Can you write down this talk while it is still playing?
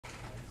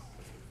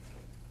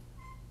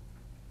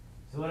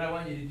So what I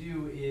want you to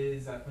do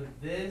is for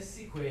this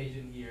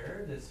equation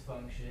here, this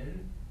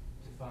function,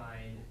 to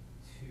find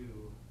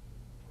 2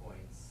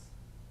 points.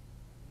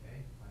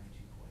 Okay, find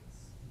 2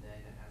 points. And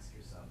then ask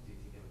yourself, do you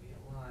think it'll be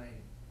a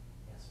line?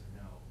 Yes or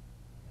no?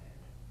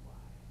 And why?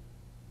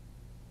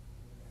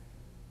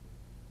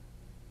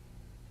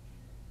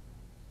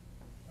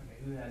 Okay,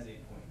 who has a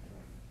point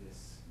from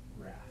this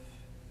graph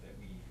that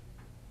we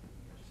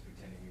are just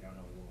pretending we don't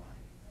know the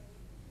line?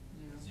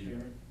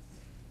 Zero.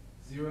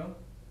 0?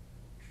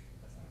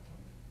 That's not a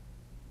point.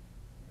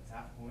 That's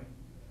half a point.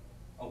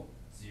 Oh,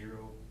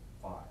 0,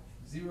 5.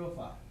 0,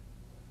 5.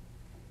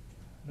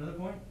 Another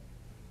point?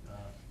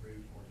 3,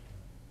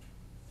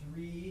 14.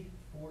 3,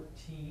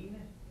 14.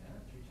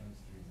 Yeah, 3 times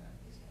 3 is that.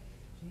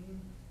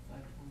 15.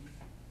 520.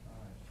 5,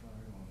 12,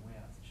 we're going way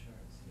off the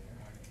charts here.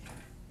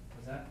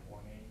 What's that? 1,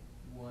 8.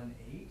 1,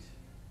 8.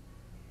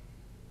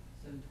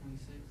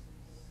 726.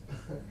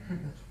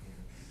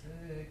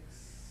 6.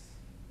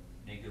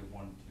 Negative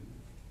 1, 2.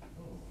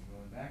 Oh, I'm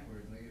going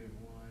backwards. Negative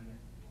 1,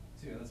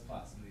 2. Let's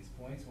plot some of these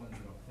points. Ones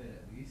that'll fit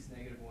at least.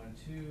 Negative 1,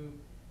 2.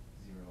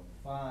 0,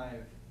 5.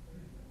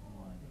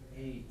 1,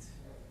 8.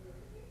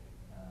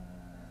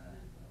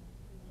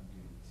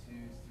 2,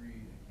 3.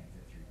 I can't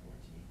fit 3,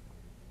 14.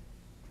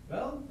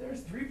 Well,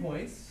 there's 3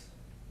 points.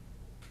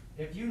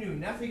 If you knew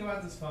nothing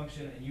about this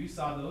function and you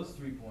saw those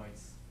 3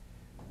 points,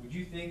 would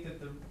you think that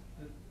the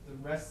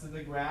rest of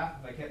the graph,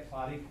 if I kept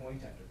plotting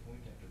point after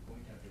point after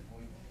point after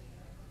point,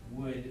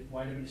 would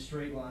wind up in a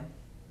straight line?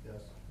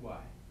 Yes. Why?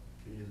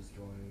 He is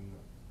going,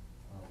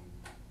 oh,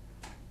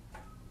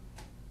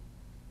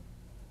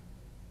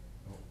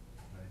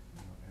 I did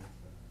not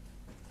answer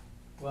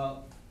that.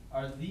 Well,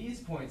 are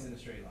these points in a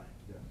straight line?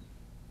 Yes.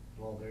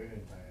 Well, they're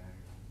in diagonal.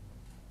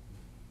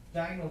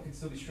 Diagonal can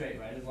still be straight,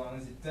 right? As long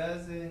as it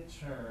doesn't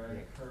turn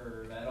Yeah. a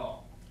curve at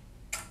all.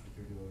 If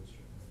you're going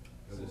straight.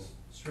 So It will.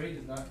 straight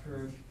does not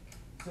curve.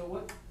 So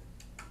what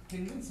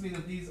convinced me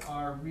that these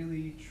are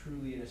really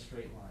truly in a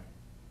straight line?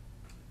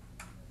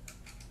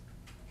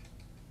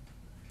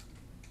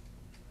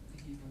 To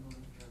keep on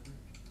going forever.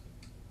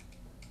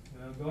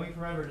 Well, going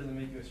forever doesn't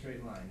make you a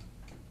straight line.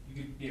 You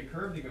could be a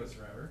curve that goes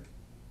forever.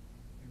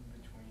 In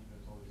between,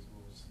 there's all these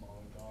little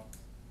smaller dots.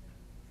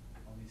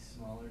 All these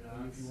smaller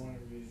But dots. if you want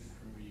to really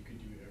prove it, you could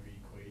do every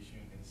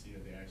equation and see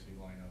that they actually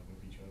line up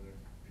with each other.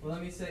 Well,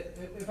 let me say,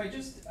 if I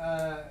just,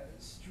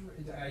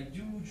 I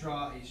do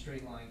draw a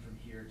straight line from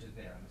here to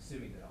there. I'm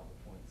assuming that all the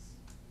points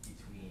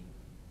between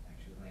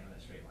actually laying on a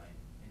straight line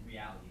in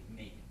reality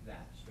make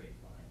that straight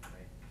line,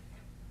 right?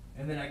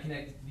 And then I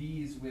connect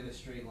these with a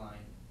straight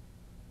line.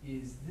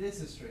 Is this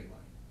a straight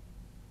line?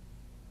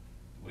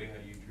 The way how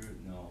you drew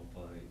it, no,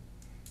 but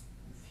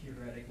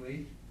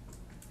Theoretically.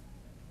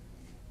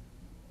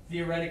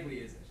 Theoretically,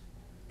 is it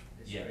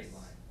a Yes. straight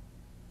line?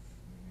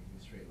 Let me make it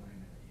a straight line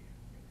there. You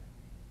get that.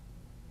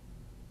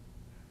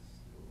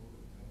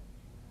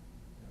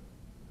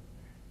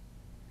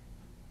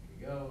 Here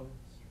we go.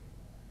 Straight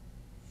line.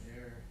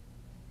 There.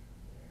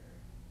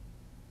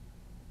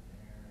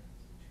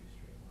 So 2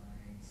 straight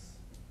lines.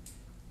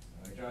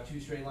 So I draw 2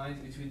 straight lines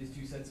between these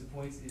 2 sets of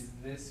points. Is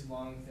this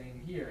long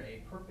thing here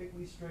a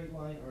perfectly straight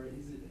line, or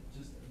is it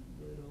just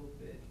a little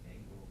bit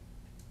angled?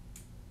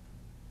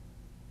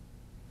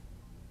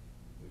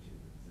 Which is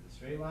it a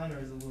straight line or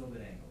is it a little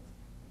bit angled?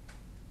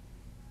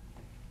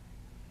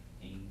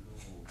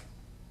 angle,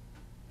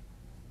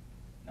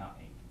 not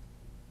angle.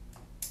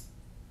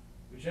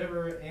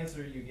 Whichever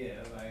answer you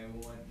give, I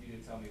want you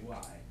to tell me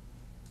why.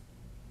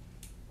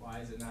 Why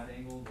is it not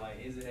angled? Why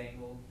is it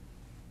angled?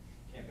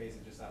 Can't base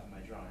it just off of my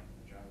drawing.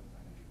 The drawing's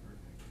not gonna be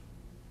perfect.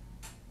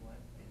 What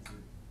is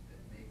it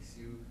that makes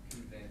you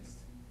convinced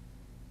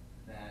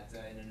that,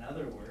 in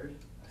another word,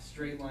 a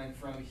straight line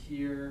from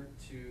here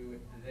to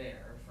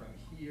there, from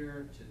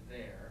here to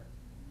there,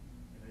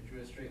 if I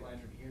drew a straight line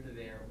from here to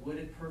there, would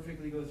it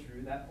perfectly go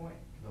through that point?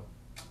 No.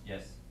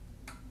 Yes.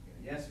 You're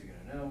gonna yes, you're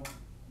gonna no.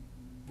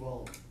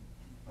 Well,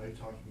 are you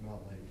talking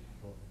about like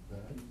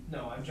that?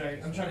 No, I'm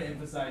trying to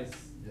emphasize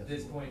Yes.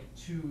 this point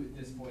to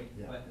this point,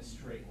 Yeah. but a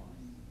straight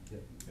line.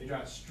 Yep. If I draw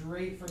it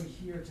straight from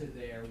here to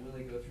there, will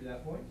it go through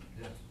that point?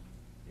 Yes.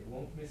 It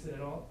won't miss it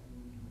at all?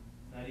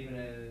 Not even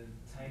a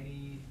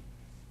tiny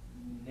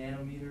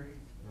nanometer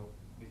Nope.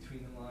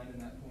 between the line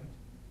and that point?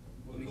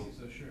 What It'll makes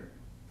you go so sure?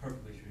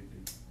 Perfectly straight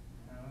through.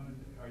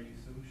 How are you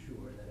so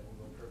sure that it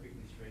will go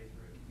perfectly straight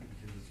through?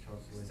 Because it's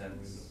constantly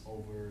Sense. going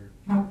over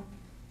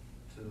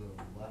to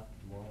the left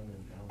one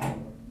and down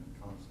one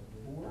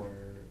constantly, Four?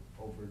 or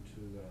over to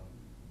the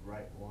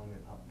right one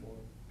and up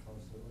one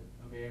constantly.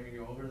 Okay, I'm gonna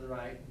go over to the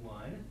right,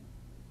 1,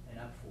 and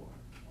up 4.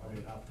 I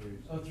mean, up three.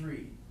 Oh,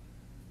 3.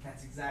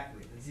 That's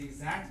the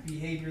exact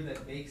behavior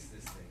that makes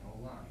this thing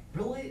a line.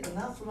 Really? And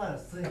that's what I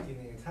was thinking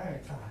the entire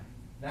time.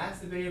 That's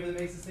the behavior that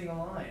makes this thing a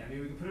line. I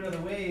mean, we can put it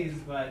other ways,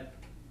 but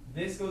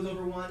this goes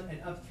over 1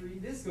 and up 3,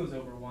 this goes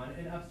over 1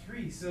 and up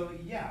 3. So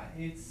yeah,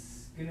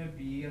 it's gonna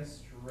be a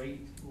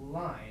straight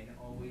line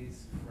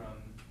always from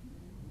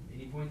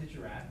any point that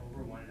you're at,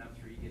 over 1 and up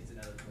 3 gets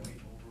another point,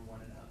 over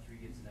 1 and up 3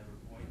 gets another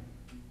point.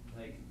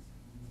 Like,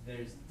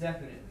 there's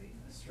definitely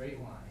a straight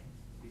line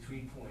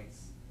between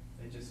points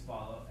that just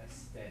follow a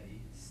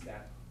steady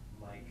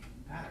step-like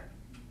pattern.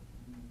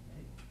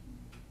 Right?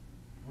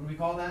 What do we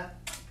call that?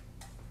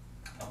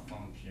 A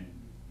function,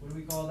 What do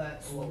we call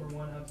that over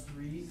 1 up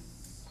 3?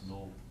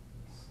 slope,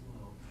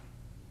 Slope.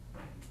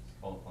 it's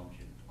called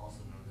function. Also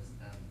known as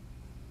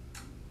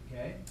M.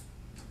 Okay.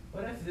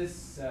 What if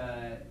this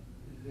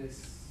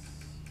this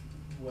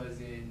was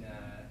in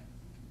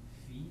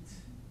feet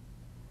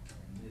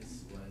and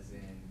this was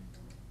in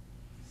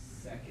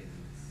seconds?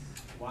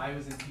 Y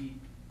was in feet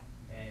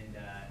and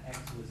X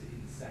was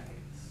in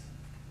seconds.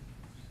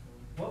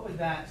 What would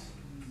that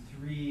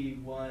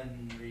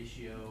 3:1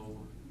 ratio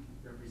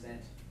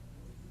represent?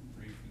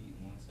 3 feet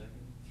in 1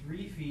 second.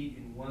 3 feet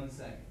in 1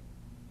 second.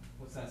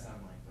 What's that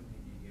sound like? What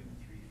can you give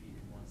 3 feet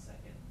in 1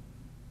 second?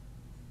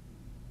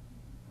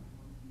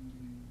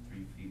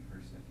 3 feet per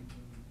second.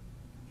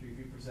 3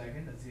 feet per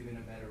second, that's even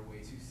a better way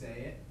to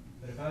say it.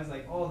 But if I was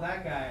like, oh,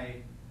 that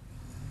guy,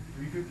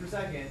 3 feet per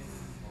second,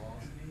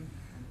 Velocity?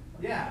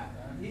 yeah,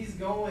 he's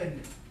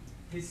going,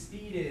 his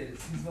speed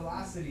is, his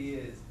velocity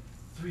is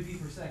 3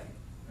 feet per second,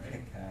 right?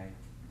 That guy,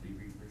 3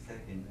 feet per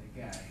second.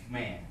 That guy,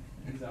 Man.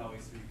 he's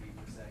always 3 feet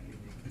per second.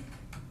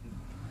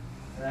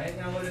 Right,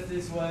 now what if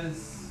this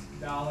was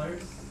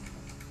dollars,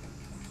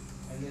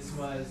 and this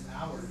was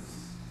hours?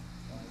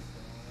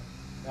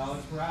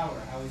 Dollars per hour,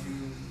 how would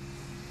you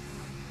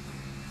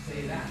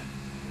say that?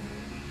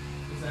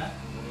 What's that?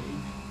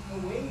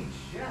 A wage,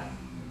 yeah.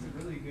 That's a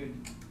really good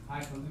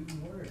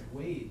highfalutin word,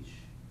 wage.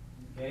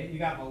 Okay, you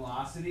got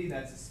velocity,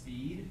 that's a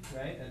speed,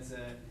 right? That's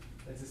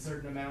a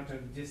certain amount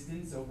of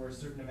distance over a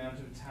certain amount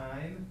of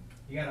time.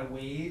 You got a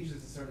wage,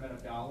 that's a certain amount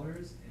of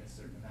dollars in a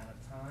certain amount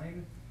of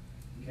time.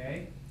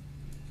 Okay?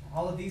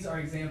 All of these are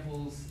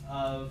examples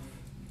of,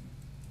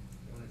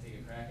 you wanna take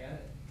a crack at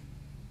it?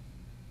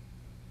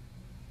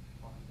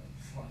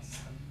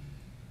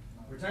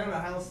 We're talking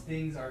about how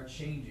things are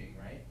changing,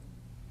 right?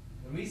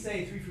 When we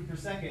say 3 feet per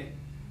second,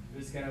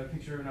 there's kind of a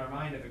picture in our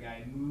mind of a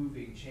guy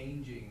moving,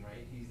 changing,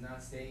 right? He's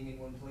not staying in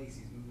one place,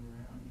 he's moving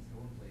around, he's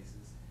going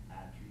places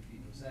at 3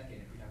 feet per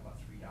second. If we talk about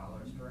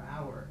 $3 per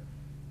hour,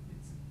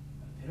 it's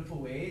a pitiful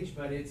wage,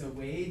 but it's a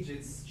wage,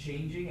 it's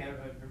changing.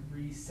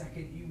 Every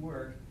second you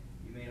work,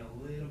 you made a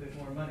little bit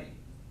more money,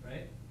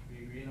 right?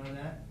 We agreeing on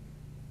that?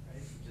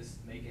 Right?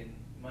 Just making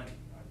money.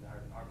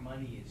 Our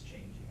money is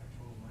changing, our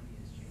total money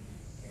is changing,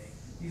 okay?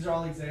 These are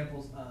all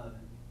examples of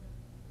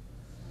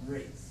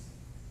rates.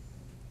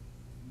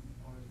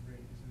 Oh, it's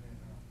great, isn't it?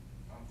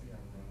 I'm thinking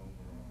I've run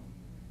over,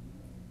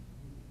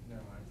 no,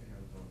 I'm thinking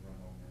of the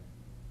run over.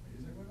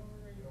 Is it run over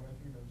rate, or am I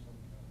thinking of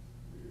something else?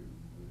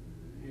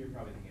 You're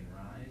probably thinking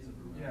rise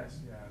over run.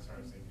 Yes, yeah, that's what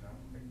I was thinking of.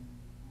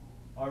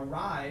 A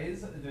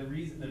rise, the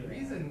Yeah.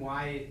 reason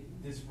why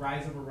this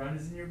rise over run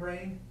is in your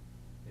brain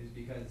is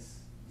because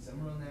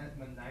someone that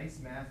a nice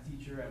math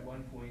teacher at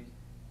one point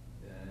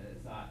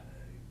thought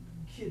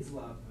kids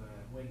love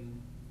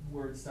when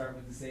words start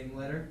with the same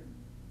letter.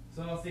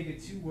 So I'll think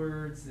of 2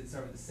 words that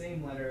start with the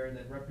same letter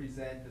that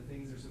represent the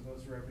things they're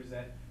supposed to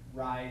represent.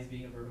 Rise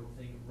being a vertical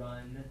thing,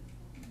 run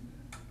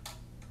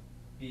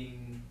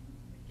being,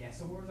 I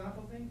guess, a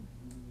horizontal thing.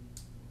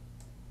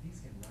 Things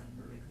can run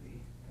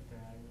vertically.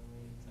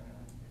 Diagonally,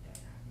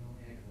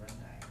 Diagonally, I can run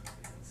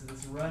diagonally. So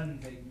this run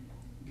thing,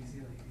 you see,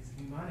 like these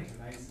mnemonic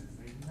devices,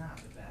 they're not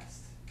the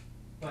best.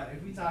 But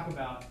if we talk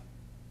about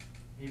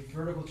a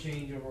vertical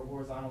change over a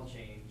horizontal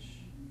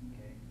change,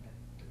 okay,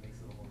 that makes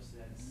a little more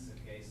sense.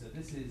 Okay, so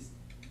this is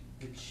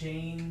the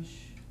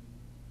change,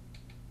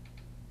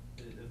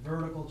 the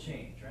vertical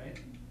change, right?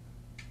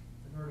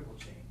 The vertical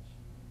change.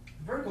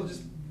 The vertical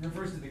just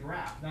refers to the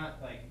graph,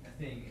 not like a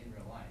thing in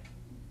real life.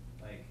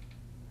 Like,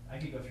 I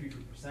could go 3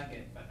 feet per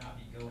second, but not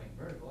be going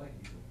vertical. I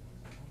could be going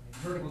horizontal.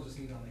 Vertical just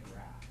means on the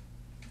graph.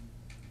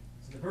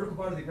 So the vertical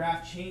part of the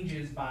graph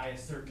changes by a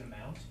certain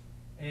amount,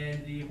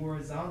 and the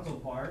horizontal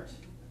part,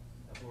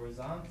 the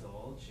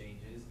horizontal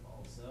changes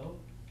also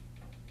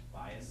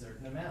by a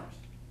certain amount.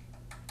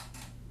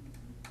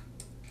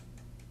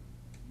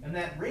 And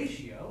that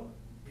ratio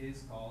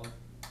is called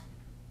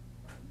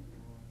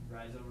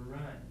rise over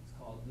run. It's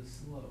called the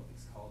slope.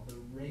 It's called the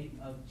rate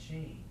of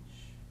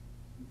change.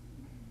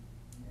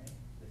 Okay?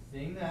 The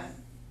thing that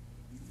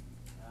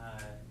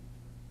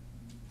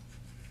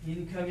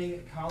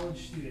incoming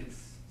college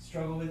students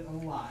struggle with a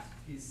lot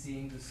is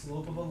seeing the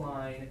slope of a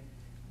line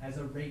as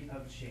a rate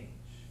of change.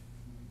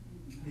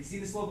 They see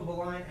the slope of a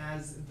line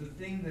as the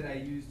thing that I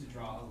use to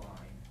draw a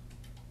line,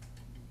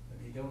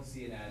 but they don't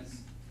see it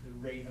as the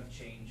rate of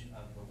change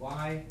of the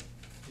y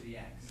to the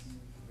x.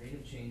 The rate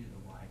of change of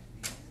the y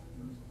to the x.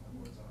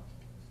 Horizontal.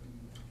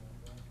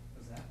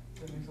 What's that?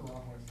 That makes a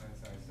lot more sense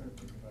as I start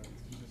thinking about it.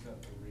 It's just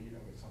at the rate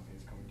of it, something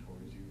is coming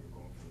towards you or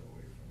going further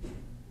away from you.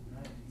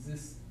 Right.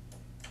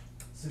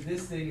 So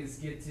this thing is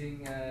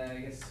getting,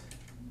 I guess,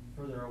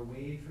 further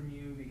away from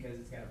you because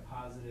it's got a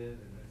positive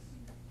and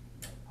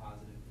this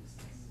positive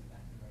distance in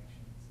that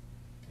direction.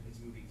 If it's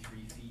moving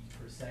 3 feet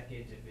per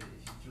second, if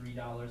it's $3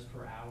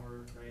 per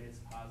hour, right, it's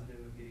positive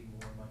of getting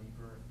more money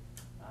per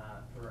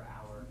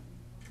hour.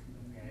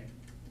 Okay.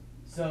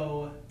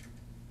 So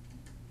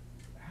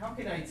how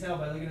can I tell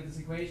by looking at this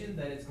equation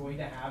that it's going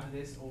to have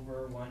this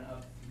over 1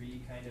 up 3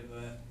 kind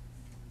of a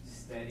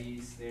steady,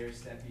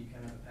 stair-steppy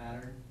kind of a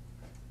pattern?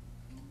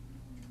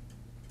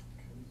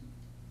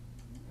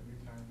 Every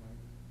time, like,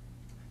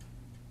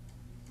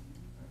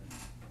 I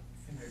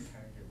think I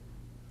kind of get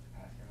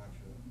asking not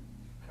sure,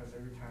 because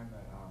every time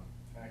that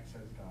X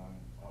has gone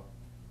up,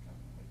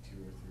 like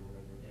 2 or 3,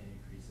 whatever. And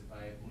increase it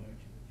by 1 or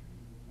 2 or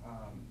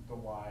 3. The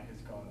Y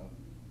has gone up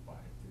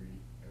by 3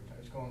 every time.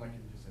 It's going like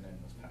in just an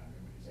endless pattern,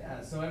 basically.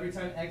 Yeah, so every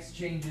time X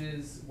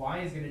changes, Y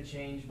is gonna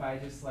change by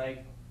just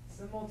like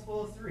some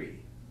multiple of 3,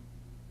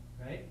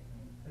 right?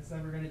 That's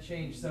never gonna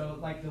change. So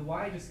like the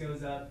Y just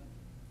goes up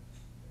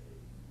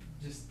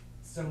just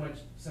so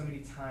many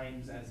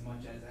times as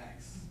much as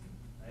X,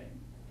 right?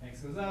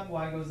 X goes up,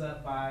 Y goes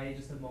up by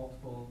just a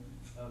multiple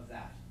of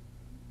that,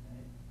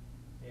 right?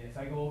 And if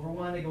I go over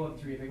 1, I go up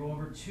 3. If I go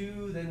over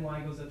 2, then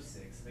Y goes up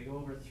 6. If I go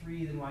over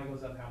 3, then Y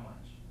goes up how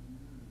much?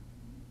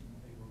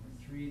 If I go over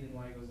 3, then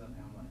Y goes up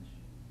how much?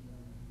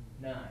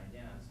 9,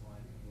 yeah, so Y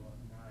is gonna go up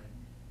 9.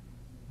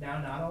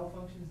 Now, not all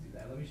functions do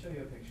that. Let me show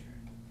you a picture.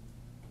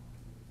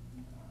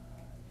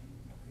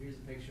 Here's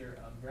a picture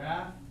of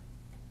graph.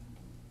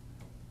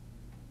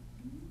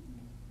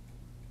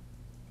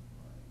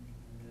 Like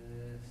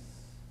this.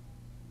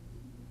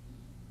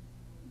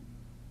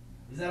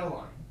 Is that a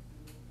line?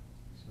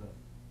 It's not.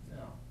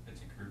 No.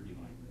 It's a curvy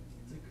line.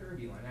 It's a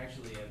curvy line.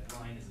 Actually, a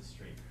line is a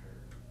straight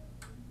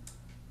curve.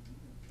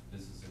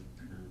 This is a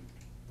curve.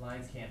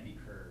 Lines can't be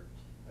curved,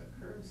 but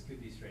curves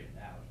could be straightened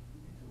out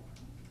into one.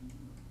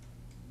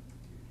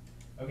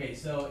 Okay,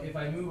 so if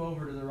I move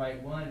over to the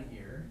right one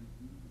here,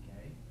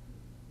 okay,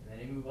 and then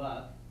I move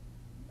up,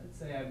 let's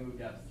say I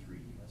moved up 3,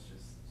 let's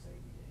just say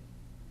we did.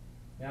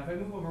 Now if I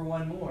move over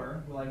 1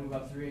 more, will I move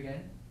up 3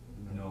 again?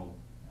 No.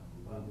 I'll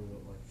move I'll up. do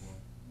it like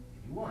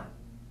Maybe 1.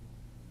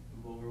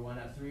 Move over 1,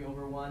 up 3,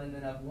 over 1, and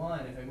then up 1.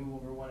 If I move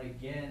over 1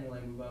 again, will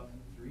I move up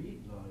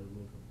 3? No, I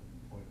look up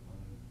at 0.5.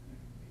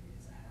 Maybe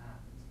it's a half,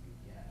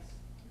 that's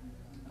a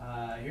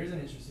good guess. Here's an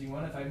interesting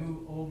one. If I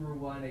move over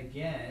 1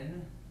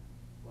 again,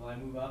 will I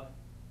move up?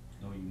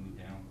 No, you move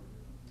down.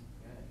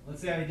 Okay.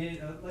 Let's say I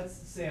did, let's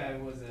say I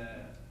was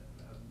a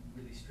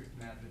really strict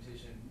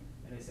mathematician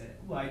and I said,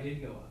 well, I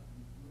did go up.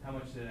 How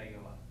much did I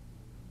go up?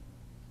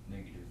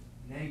 Negative.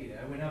 Negative.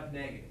 I went up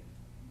negative.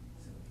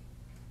 Silly.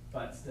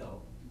 But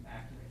still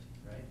accurate,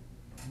 right?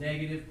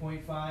 Negative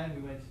 0.5,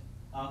 we went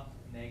up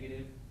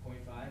negative 0.5,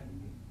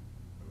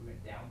 or we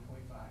went down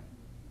 0.5.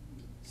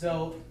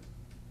 So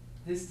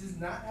this does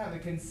not have a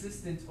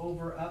consistent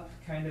over-up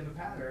kind of a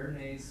pattern,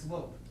 a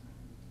slope.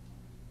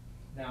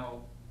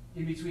 Now,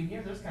 in between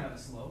here, there's kind of a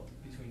slope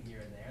between here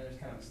and there. There's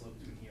kind of a slope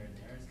between here and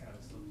there. There's kind of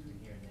a slope between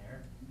here and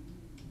there.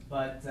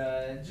 But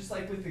just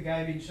like with the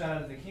guy being shot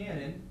out of the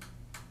cannon,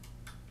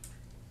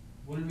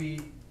 what did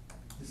we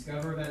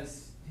discover about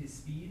his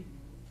speed?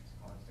 It's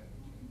constantly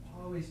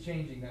changing. Always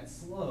changing that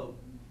slope,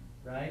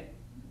 right?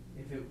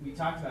 We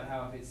talked about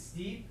how if it's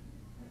steep,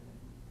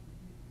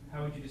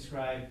 how would you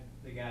describe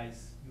the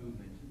guy's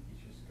movement? He's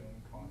just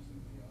going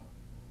constantly up.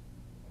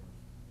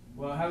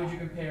 Well, how would you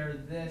compare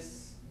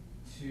this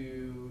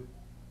to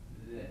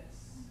this?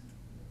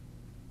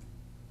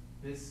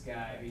 This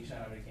guy being shot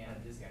out of a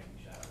cannon, this guy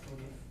being shot out of a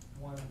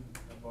Well, cannon.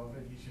 the one above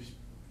it, he's just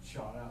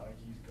shot out like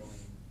he's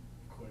going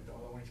quick. The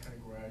other one's kind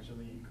of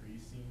gradually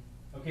increasing.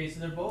 Okay, so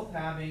they're both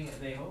having,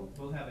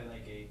 both have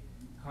like a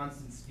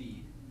constant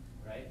speed,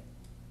 right?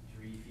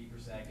 3 feet per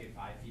second,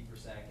 5 feet per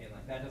second,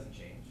 like that doesn't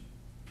change.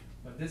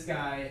 But this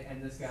guy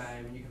and this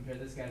guy, when you compare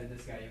this guy to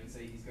this guy, you would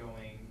say he's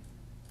going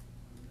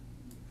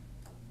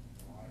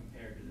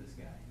compared to this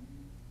guy.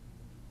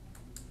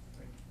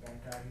 Like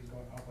that guy who's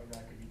going up like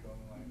that could be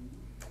going like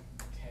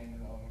 10,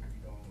 and the other one could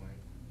be going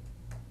like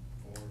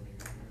 4, maybe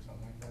 3 or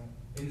something like that.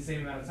 In the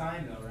same amount of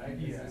time though, right?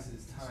 'Cause Yeah. this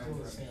is time Still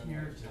the from same here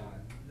amount of to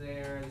time.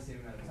 there, the same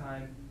amount of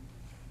time.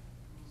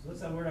 So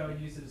what's that word I would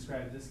use to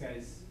describe this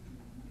guy's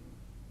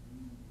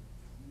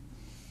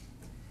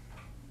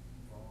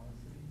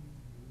Velocity.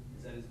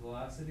 Is that his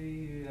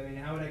velocity? I mean,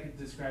 how would I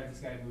describe this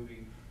guy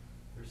moving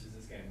versus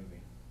this guy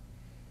moving?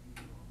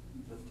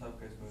 The top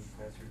guy's moving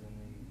faster than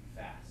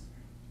Fast.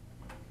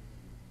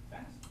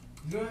 Fast.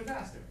 He's going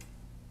faster.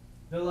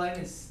 The line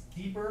is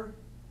steeper,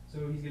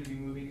 so he's going to be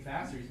moving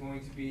faster. He's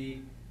going to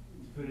be,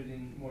 to put it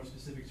in more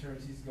specific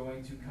terms, he's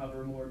going to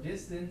cover more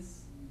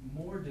distance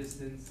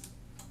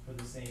for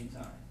the same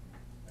time.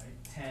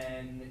 Right?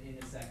 10 in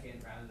a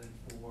second rather than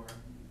 4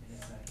 in a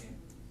second.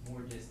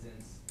 More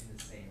distance in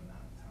the same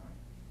amount of time.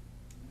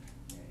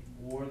 Okay?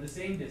 Or the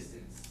same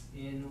distance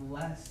in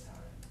less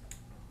time.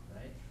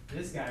 Right?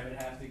 This guy would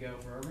have to go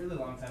for a really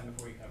long time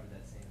before he covered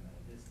that same amount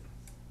of distance.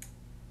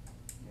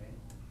 Okay?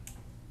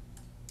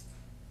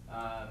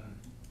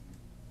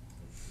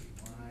 Let's see,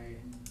 y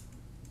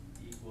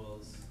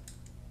equals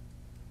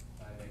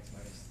 5x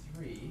minus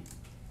 3,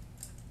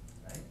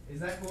 right? Is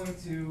that going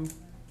to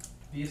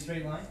be a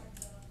straight line?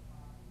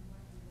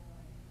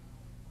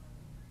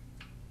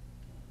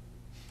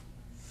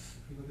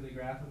 If we look at the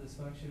graph of this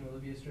function, will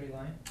it be a straight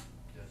line?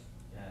 Yes.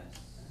 Yes.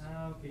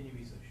 How can you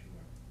be so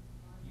sure?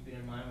 Keeping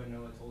in mind when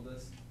Noah told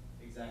us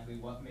exactly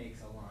what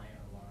makes a line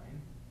a line?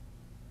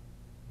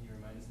 Can you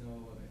remind us,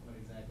 Noah, what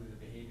exactly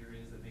the behavior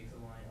is that makes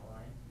a line a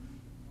line?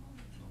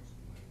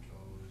 Something like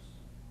goes,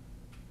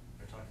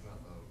 they're talking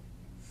about the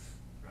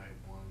right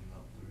one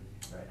up three.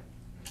 Right.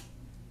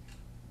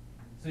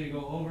 So you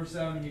go over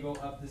some and you go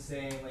up the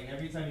same, like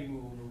every time you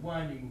move over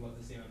one, you move up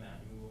the same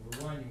amount. You move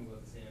over one, you move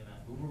up the same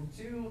amount. Move over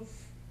two,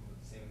 move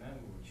up the same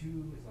amount. Move over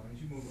two, as long as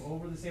you move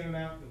over the same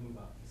amount, you'll move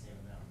up the same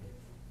amount.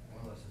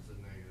 Unless it's a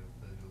negative,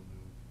 then you'll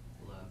move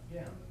left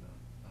Yeah. and then up.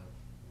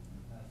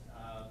 Left,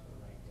 up, or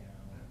right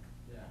down.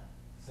 Yeah. Yeah.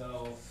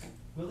 So,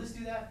 will this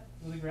do that?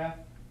 Will the graph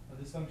of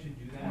this function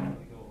do that?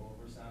 Will it go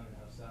over some and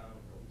up some,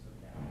 or over some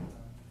down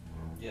some?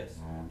 yes.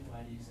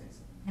 Why do you say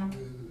so?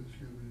 It's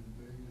gonna be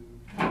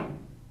negative.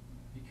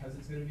 Because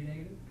it's gonna be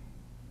negative?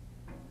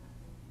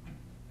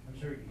 I'm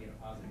sure you can get a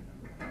positive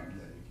number.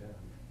 Yeah, you can.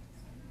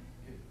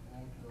 It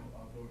won't go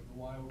up, or the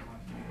y will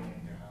constantly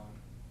go down,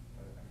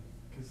 but I mean,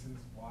 cause since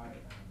y,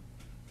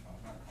 not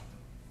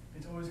constant,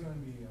 it's always gonna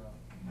be,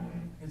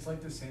 it's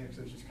like the same,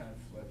 except it's just kind of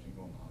flipped and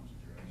going the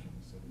opposite direction,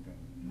 instead of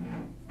going.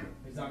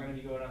 It's not gonna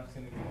be going up, it's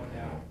gonna be going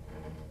down.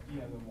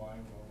 Yeah, the y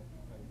will,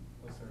 like,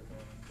 let's start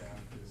going down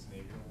to this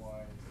negative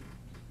y, instead of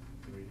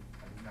just three,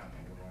 I mean, not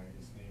negative y,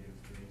 it's negative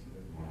three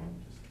instead of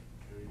just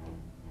three.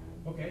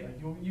 Okay. Like,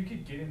 you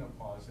could get into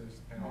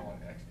positives depending on what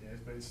x is,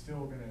 but it's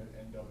still gonna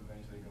end up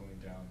eventually going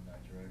down in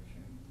that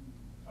direction.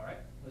 All right,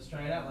 let's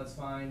try it out. Let's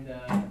find 2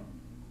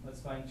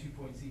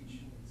 points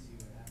each. Let's see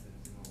what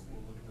happens, and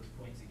we'll look at those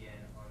points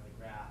again on the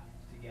graph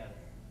together.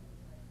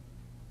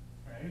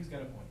 All right, who's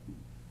got a point?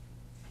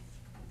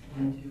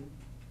 1, 2.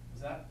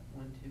 Was that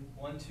 1, 2.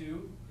 1,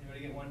 2? Anybody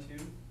get 1, 2?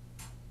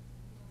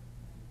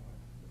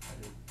 I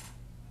did.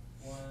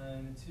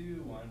 1,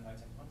 2, 1, 5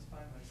 times 1 is 5,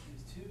 minus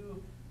 2 is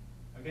 2.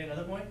 Okay,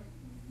 another point?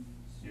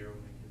 0,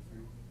 negative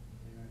 3.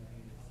 0,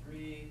 negative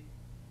 3.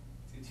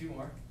 Let's get 2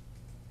 more.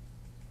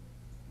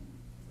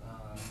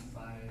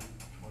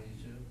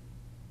 522.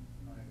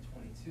 5,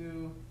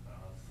 22.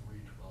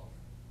 312.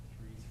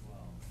 312.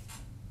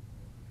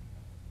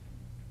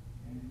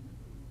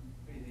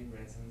 What do you think,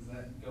 Branson? Is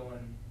that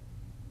going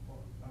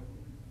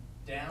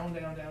down,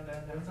 down, down,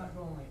 down, down? It's not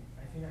going like,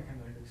 I think I kind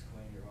of like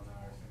explained it on the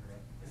hour center.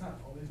 It's not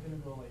always gonna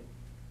go like,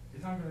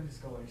 it's not gonna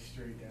just go like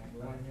straight down,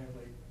 but I mean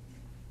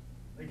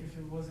like if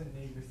it wasn't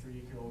negative 3,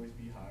 it could always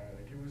be higher.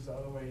 Like if it was the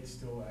other way, it'd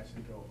still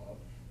actually go up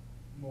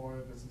more,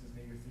 but since it's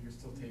negative 3, you're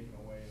still taking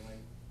away. Like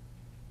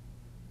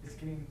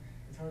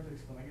it's hard to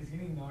explain. Like it's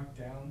getting knocked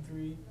down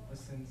 3, but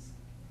since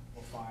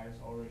 5's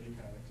already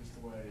kind of like just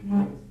the way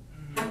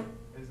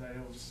it is that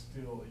it'll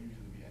still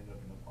usually end up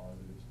in the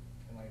positives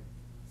and like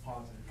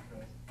positive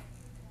because.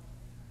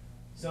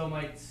 So it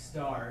might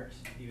start,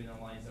 even though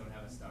lines don't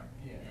have a start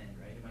and Yeah. end,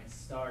 right? It might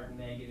start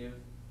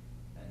negative,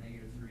 at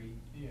negative 3,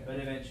 Yeah. but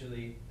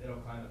eventually it'll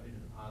climb up into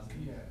the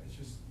positive. Yeah, it's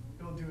just,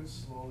 it'll do it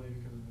slowly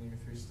because the negative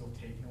 3 is still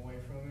taken away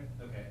from it.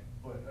 Okay.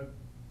 But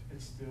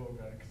it's still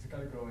gotta, cause it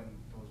gotta go in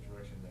those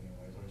directions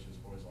anyways, or it's just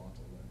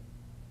horizontal then.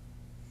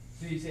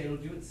 So you say it'll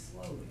do it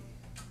slowly.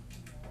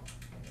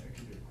 Yeah, it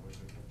could do it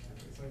quicker.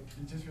 It's like,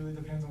 it just really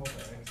depends on what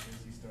the x is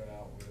you start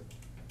out with.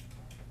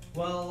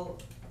 Well,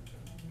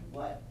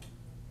 what?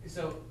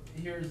 So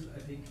here's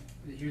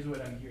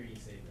what I'm hearing you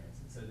say,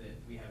 Branson. So that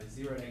we have a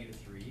 0, negative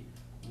 3,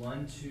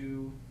 1,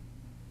 2,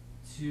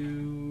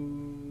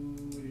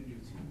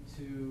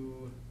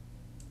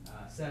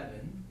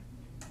 7,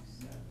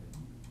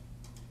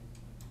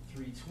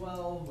 3,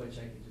 12, which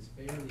I could just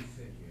barely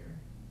fit here.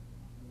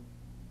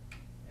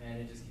 And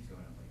it just keeps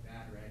going up like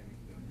that, right? We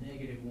can go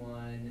negative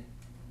 1,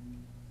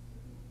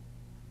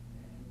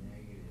 and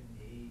negative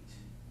 8,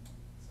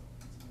 so on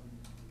and so on.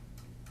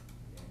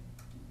 Okay.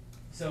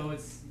 So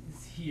it's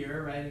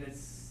here, right, and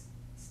it's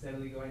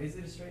steadily going. Is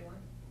it a straight line?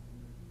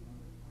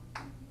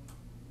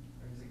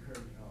 Or does it curve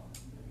at all?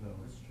 No,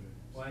 it's true.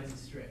 Why is it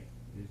straight?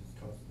 You're just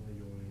constantly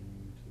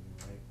going to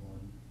the right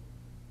one.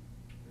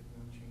 There's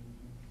no change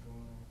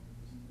going on.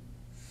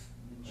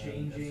 The It's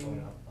changing,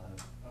 going up 5.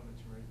 Of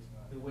its rate, it's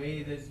not. the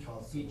way that It's we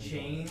constantly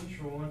change going.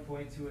 from one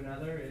point to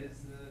another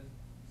is the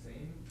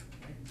same,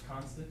 right? It's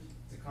constant,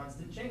 it's a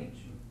constant change.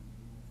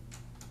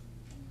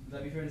 Would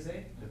that be fair to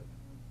say? Yep.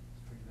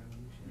 It's pretty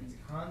revolutionary. It's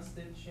a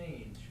constant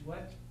change.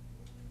 What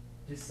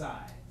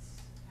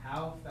decides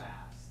how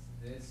fast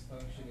this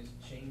function is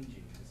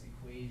changing, this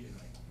equation?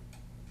 Like,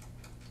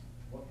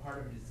 what part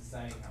of it is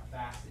deciding how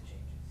fast it changes?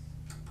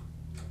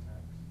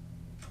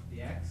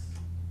 The x?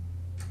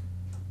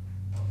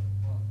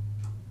 Well,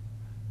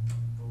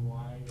 the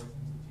y, I guess,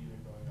 since it's either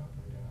going up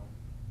or down,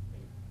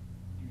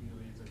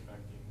 usually it's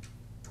affecting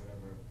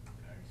whatever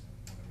x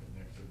and whatever the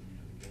next it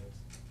usually gets.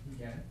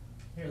 Okay.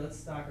 Here,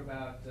 let's talk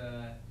about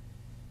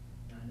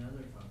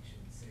another function.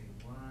 Say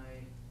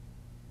y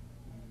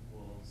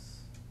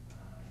equals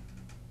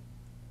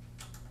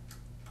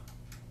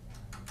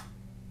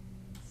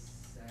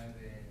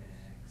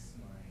 7x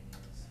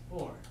minus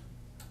 4.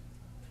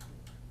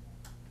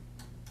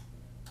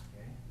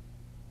 Okay.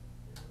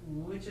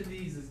 Which of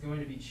these is going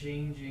to be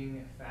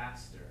changing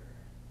faster?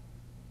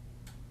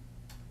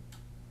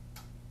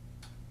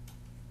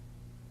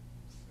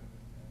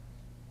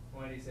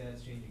 do you say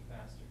that's changing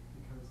faster?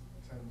 Because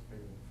 7's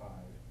bigger than 5.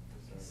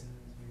 So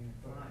Seven's bigger than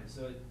five,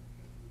 so it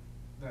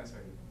that's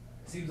bigger than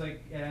 5. seems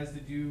like it has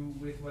to do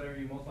with whatever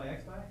you multiply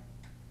x by?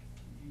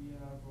 Yeah,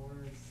 but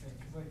we're the same,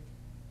 cause like,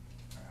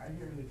 I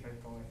get really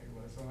technical when I think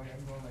about it, so like,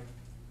 I'm going like,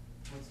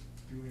 what's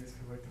doing this,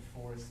 cause like the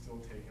 4 is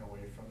still taken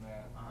away from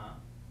that. Uh-huh.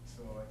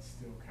 So it's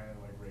still kind of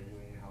like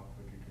regulating how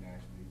quick it can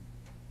actually,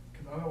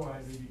 cause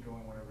otherwise it'd be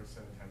going whatever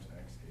 7 times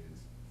x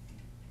is.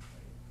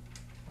 Like,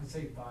 let's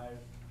say 5,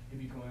 it'd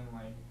be going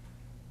like,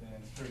 then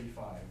it's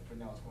 35, but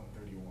now it's going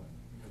 31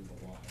 because of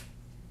the y.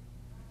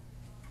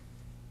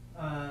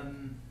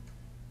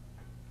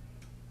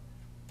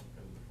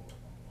 Because of the 4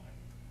 on the y.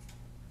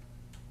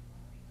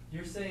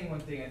 You're saying one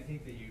thing, I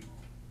think that you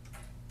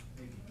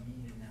maybe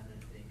mean another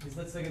thing. Because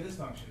let's look at this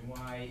function,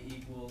 y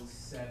equals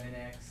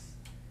 7x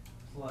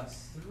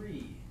plus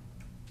 3.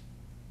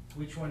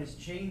 Which one is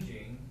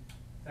changing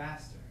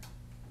faster?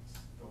 It's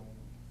still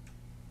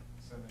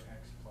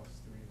 7x plus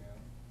 3 now.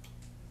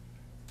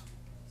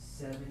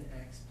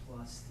 7x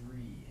plus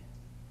 3.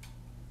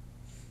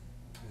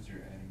 Cause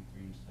you're adding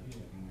 3 instead of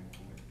Yeah. taking away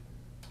 4.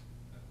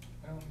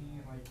 I don't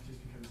mean like just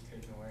because it's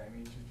taken away, I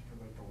mean just because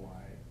like the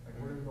y, like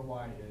whatever the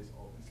y is,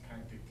 it's kind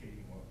of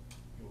dictating what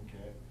you'll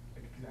get.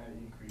 Like if you add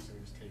an increase or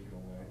just take it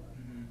away,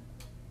 Mm-hmm.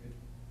 it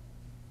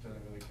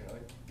doesn't really care.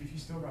 Like if you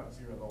still got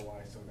 0, the y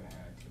is still gonna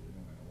add to it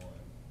no matter what,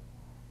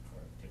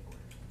 or take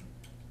away from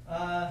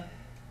it.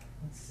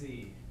 Let's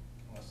see.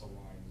 Unless the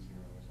y is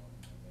 0 or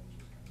something, and then it's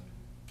just kind of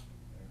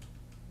there.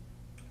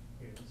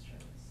 Here, let's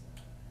try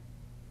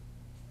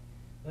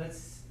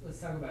this. Let's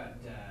talk about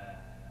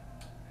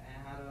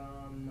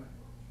Adam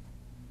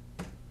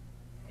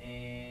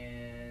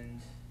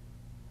and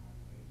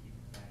let me keep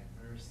it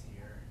diverse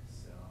here.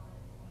 So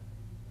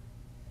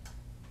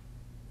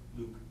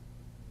Luke. no,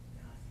 it's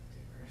not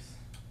diverse.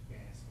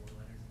 Guy has 4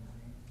 letters in his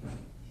name.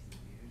 He's the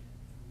dude.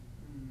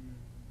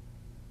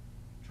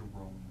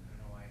 Jerome. I don't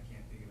know why I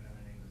can't think of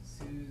another name. But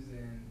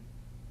Susan.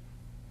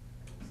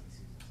 I won't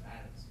say Susan. It's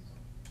Adam and Susan.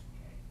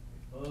 Okay.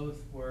 They both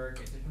work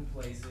at different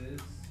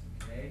places.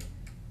 Okay.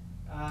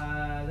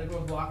 They're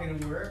both walking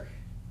to work,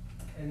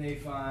 and they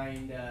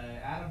find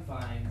Adam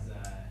finds.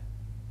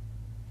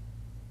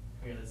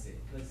 Here, let's see.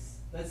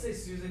 Let's say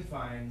Susan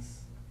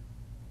finds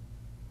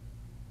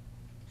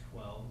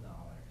 $12.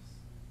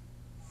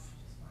 She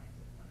just finds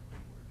it on her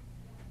way to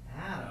work.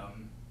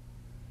 Adam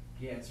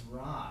gets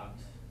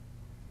robbed,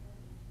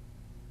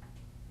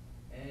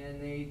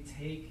 and they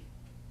take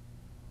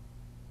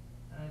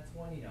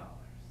 $20.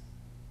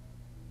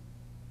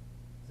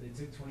 So they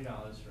took $20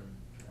 from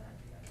that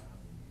guy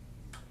robbed.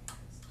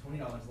 It's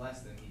 $20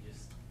 less than he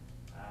just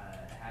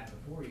had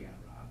before he got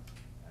robbed.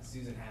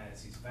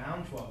 She's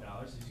found $12,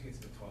 so she gets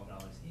to put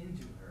 $12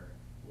 into her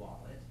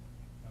wallet.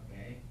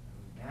 Okay.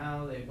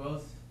 Now they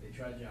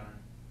trudge on.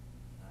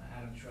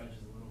 Adam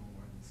trudges a little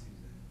more than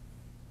Susan,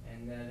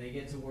 and they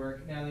get to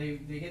work. Now they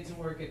get to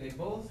work, and they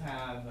both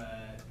have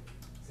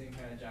same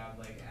kind of job.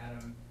 Like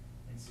Adam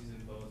and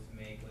Susan both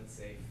make, let's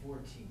say, $14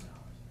 an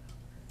hour.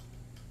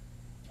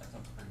 That's a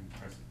pretty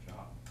impressive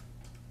job.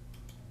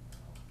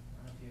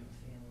 Not if you have a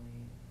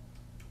family,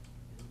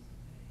 bills to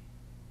pay.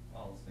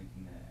 Well, I was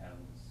thinking that Adam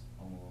was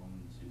home alone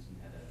and Susan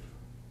had a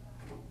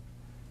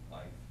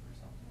life or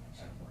something.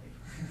 I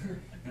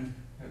don't know.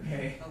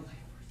 Okay.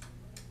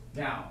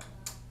 Now,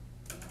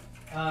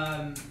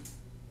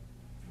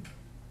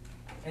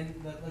 and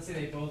let's say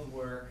they both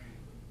work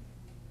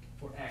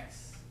for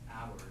X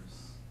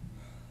hours,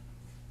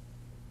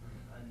 an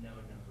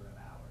unknown number of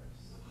hours.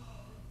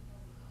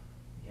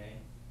 Okay?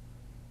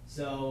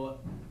 So,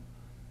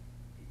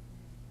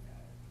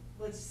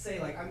 let's say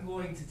like I'm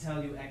going to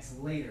tell you X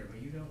later,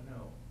 but you don't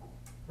know.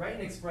 Write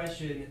an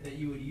expression that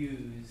you would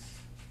use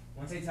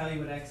once I tell you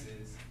what X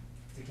is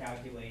to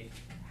calculate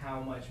how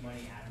much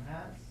money Adam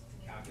has,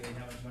 to calculate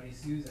how much money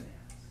Susan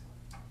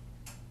has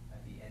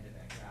at the end of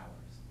X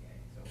hours. Okay,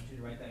 so I want you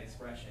to write that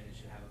expression. It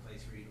should have a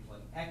place for you to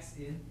plug X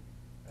in,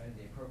 right,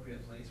 the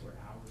appropriate place where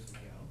hours would go.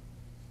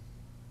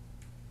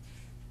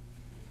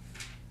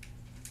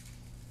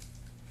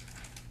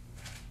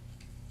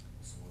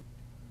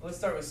 Let's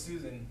start with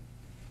Susan,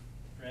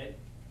 right?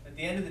 At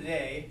the end of the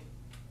day,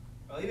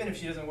 well, even if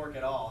she doesn't work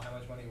at all, how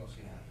much money will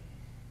she have?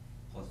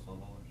 Plus $12.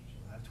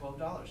 She'll have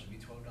 $12. She'll be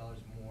 $12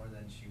 more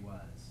than she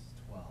was.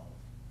 12.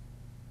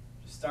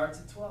 Just starts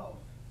at 12.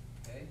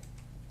 Okay.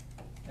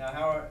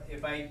 Now,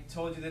 if I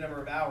told you the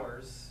number of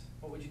hours,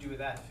 what would you do with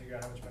that to figure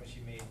out how much money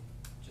she made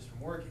just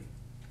from working?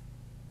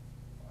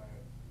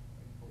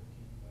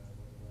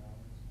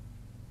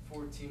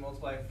 14,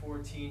 multiply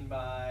 14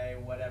 by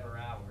whatever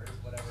hours.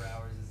 Whatever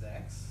hours is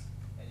X.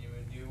 And you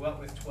would do what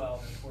with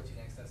 12 and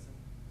 14X, Dustin?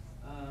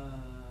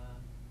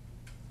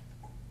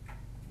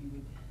 You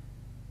would,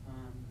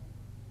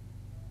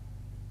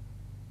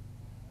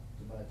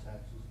 Divide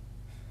taxes.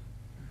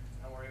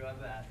 Don't worry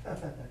about that.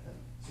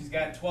 She's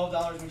got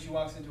 $12 when she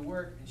walks into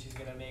work, and she's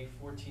gonna make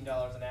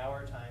 $14 an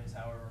hour times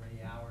however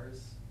many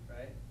hours,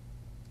 right?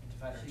 And to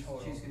find her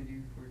total. she's gonna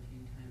do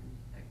 14 times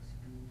X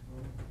and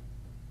 12.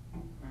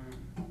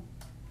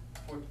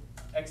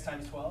 X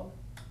times 12?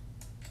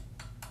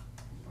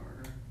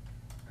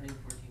 I think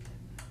 14 times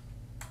X.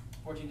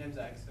 14 times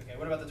X, okay,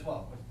 what about the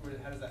 12?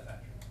 How does that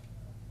factor?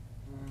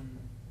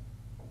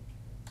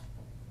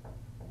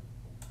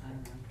 I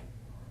don't know.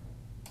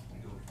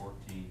 You go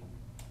 14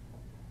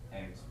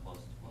 x plus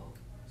 12.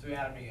 So we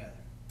add them together,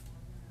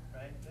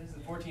 right? There's the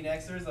 14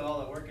 Xers, all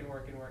the working,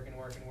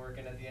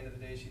 at the end of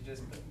the day, she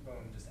just, boom,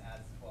 just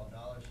adds the $12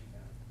 she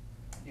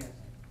found. Yes.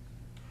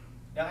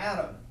 Now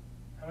Adam,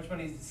 how much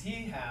money does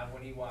he have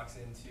when he walks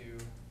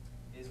into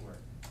his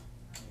work?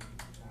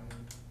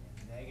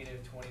 Negative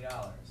 $20,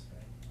 right?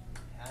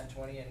 Had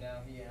 20 and now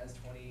he has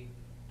 20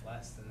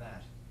 less than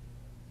that,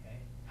 okay?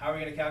 How are we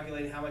gonna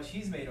calculate how much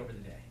he's made over the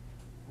day?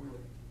 14x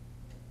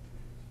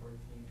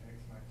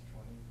max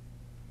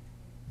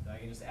 20. So I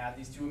can just add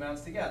these two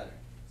amounts together.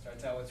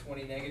 Starts out with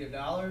 20 negative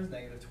dollars,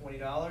 negative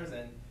 $20,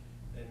 and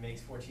then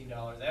makes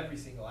 $14 every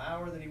single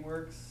hour that he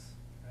works,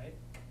 right?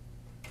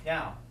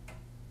 Now,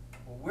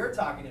 what we're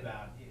talking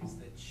about is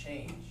the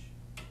change.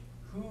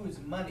 Whose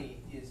money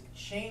is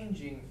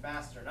changing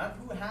faster? Not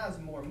who has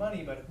more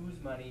money, but whose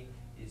money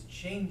is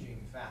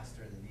changing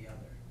faster than the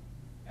other.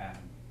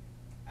 Adam.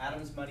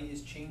 Adam's money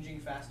is changing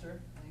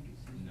faster. I think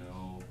it's Susan.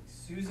 No.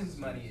 Susan's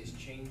money is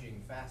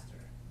changing faster.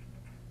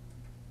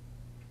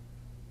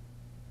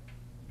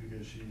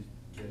 Because she's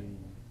getting.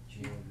 She-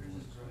 hers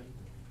is growing.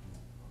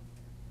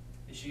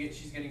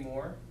 She's getting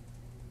more?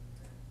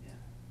 Yeah.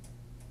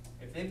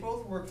 If they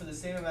both work for the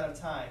same amount of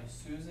time,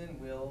 Susan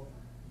will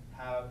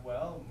have,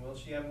 well, will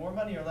she have more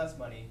money or less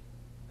money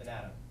than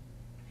Adam?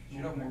 She'd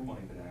have more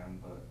money than Adam,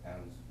 but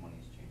Adam's money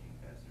is changing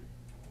faster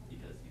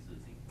because he's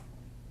losing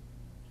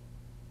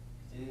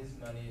money. His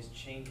money is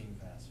changing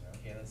faster.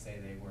 Okay, let's say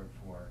they work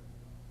for,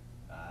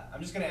 I'm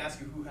just gonna ask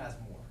you who has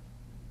more.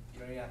 You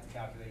don't even have to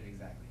calculate it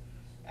exactly.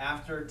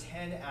 After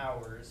 10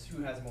 hours,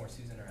 who has more,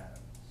 Susan or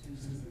Adam?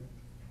 Susan.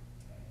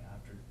 Okay,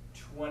 after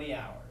 20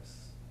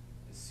 hours,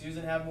 does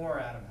Susan have more or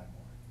Adam have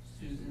more?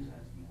 Susan.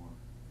 has more.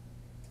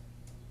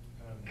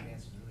 Coming up with the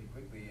answers really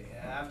quickly.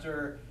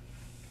 After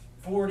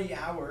 40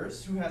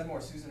 hours, who has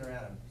more, Susan or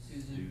Adam?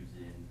 Susan.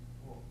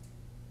 Well,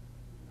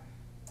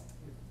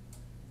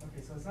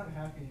 okay, so it's not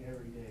happening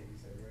every day, you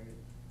said, right?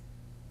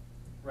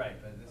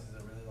 Right, but this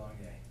is a really long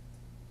day.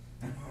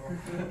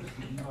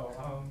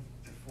 No,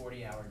 It's a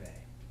 40-hour day.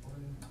 what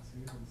did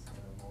Susan's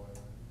more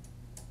than?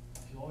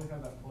 She'll always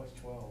have that plus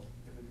 12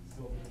 if it's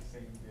still the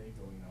same day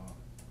going on.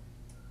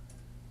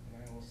 And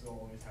then we'll still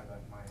always have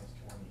that minus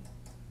 20.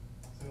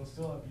 So it'll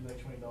still be like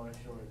 $20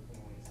 short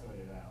than when we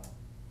started out.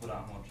 But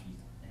how much he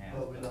has.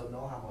 But we don't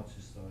know how much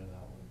you started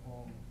out with.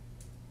 Well,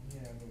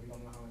 yeah, but we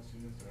don't know how much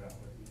Susan started out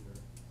with either.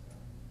 So.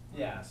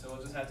 Yeah, so we'll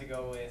just have to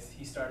go with,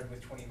 he started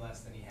with 20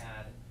 less than he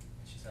had,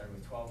 and she started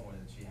with 12 more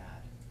than she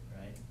had,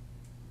 right?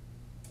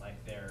 Like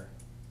they're,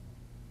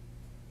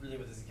 really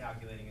what this is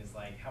calculating is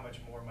like how much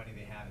more money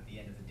they have at the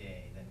end of the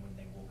day than when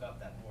they woke up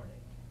that morning.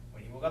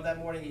 When he woke up that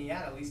morning, he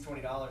had at least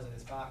 $20 in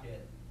his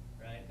pocket,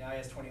 right? Now he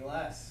has 20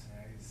 less,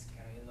 he's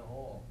kind of in the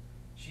hole.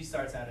 She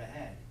starts out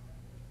ahead.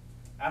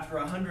 After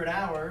 100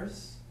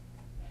 hours,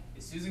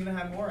 is Susan gonna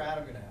have more or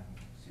Adam gonna have more?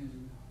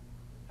 Susan.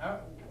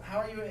 How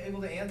are you able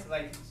to answer,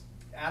 like,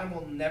 Adam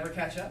will never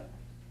catch up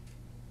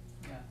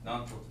Yeah.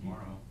 Not until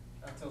tomorrow.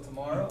 until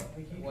tomorrow,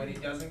 Like when he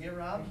doesn't get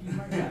robbed? Like he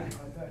might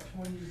have, that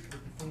 20, but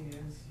the thing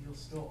is, you'll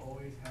still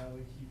always have,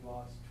 like, he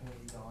lost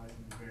 $20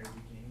 in the very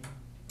beginning.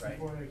 Right.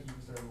 Before, like, he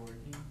even started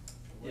working,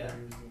 or Yeah. whatever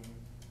he was doing.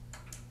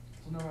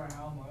 So no matter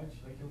how much,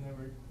 like, he'll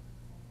never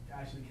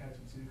actually catch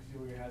up to, because he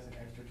already has an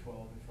extra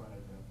 12 in front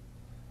of him.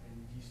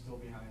 And he's still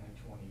behind, like,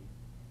 20.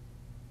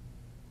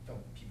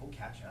 Don't people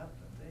catch up,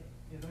 don't they?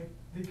 Yeah, like,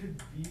 they could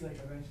be, like,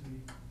 eventually,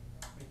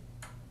 like,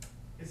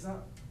 it's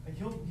not, like,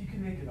 you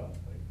can make it up,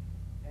 like,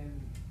 and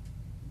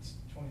it's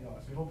 $20,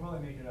 so he'll probably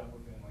make it up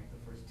within, like, the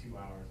first 2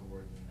 hours of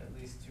working. At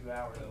least 2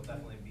 hours, it'll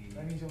definitely be.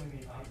 That means you only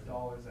made positive.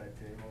 $8 that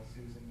day, while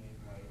Susan made,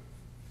 like,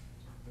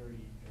 30,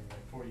 or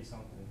like 40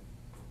 something.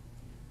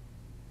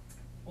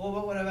 Well,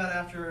 but what about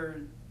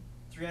after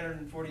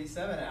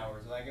 347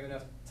 hours? Will that give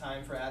enough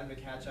time for Adam to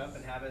catch up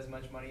and have as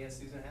much money as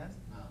Susan has?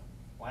 No,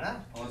 Why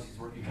not? Unless he's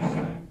working full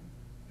time.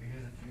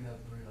 because if you have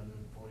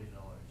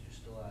 $340, you're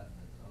still adding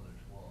another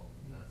 12,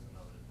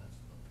 that's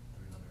the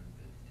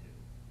 352.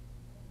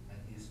 And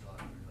he's still at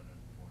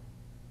 340.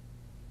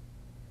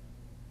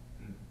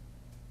 Hmm.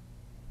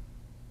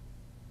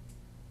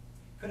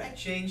 Could I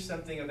change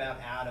something about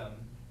Adam,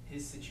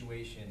 his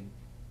situation,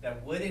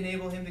 that would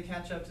enable him to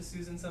catch up to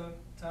Susan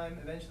sometime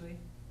eventually?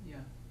 Yeah.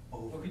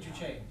 What could you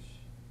change?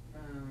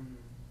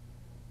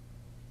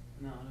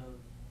 Amount of,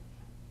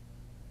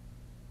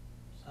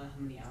 how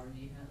many hours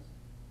he has.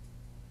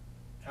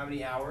 How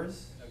many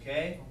hours,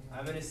 okay?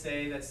 I'm gonna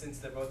say that since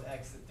they're both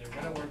X, that they're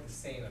gonna work the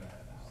same amount of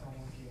hours.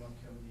 Someone came up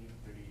to him and gave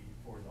him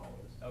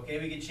 $34. Okay,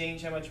 we could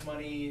change how much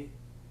money,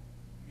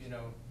 you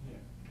know, Yeah.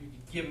 we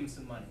could give him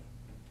some money.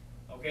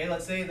 Okay,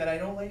 let's say that I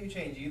don't let you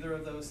change either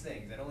of those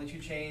things. I don't let you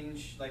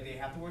change, like they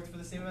have to work for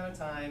the same amount of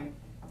time.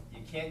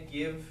 You can't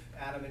give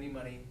Adam any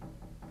money.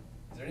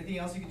 Is there anything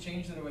else you could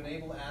change that would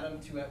enable Adam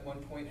to at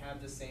one point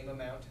have the same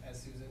amount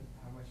as Susan?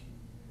 How much he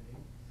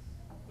made?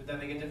 Would that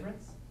make a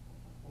difference?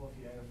 Well, if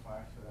you add a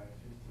 5 to that,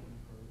 15,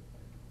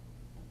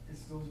 It's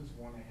still just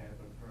one ahead,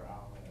 but per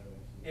hour.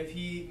 If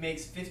he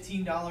makes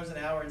 $15 an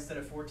hour instead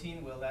of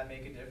 14, will that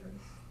make a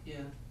difference? Yeah.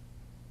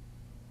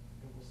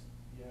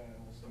 Yeah, it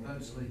will start.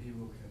 Eventually he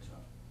will catch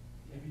up.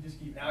 If you just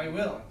keep. Now he adding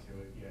will. on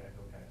to it, yeah,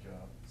 he'll catch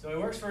up. So he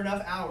works for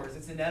enough hours,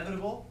 it's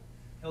inevitable.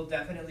 He'll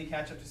definitely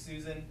catch up to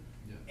Susan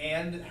Yeah.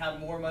 and have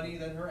more money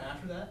than her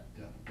after that.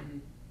 Yeah.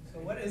 Mhm. So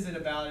what is it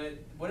about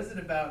it? What is it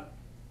about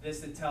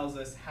this that tells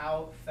us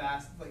how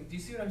fast, like, do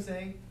you see what I'm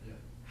saying? Yeah.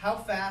 How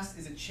fast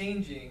is it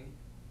changing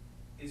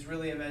is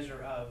really a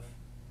measure of,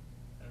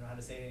 I don't know how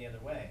to say it any other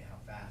way, how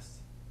fast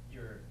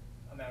your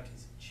amount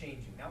is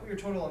changing. Not what your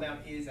total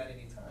amount is at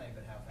any time,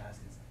 but how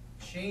fast it's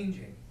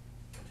changing,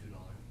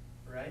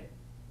 $2. right?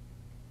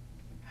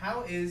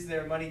 How is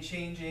their money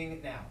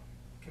changing now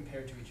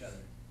compared to each other?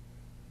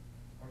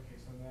 Okay,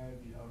 so now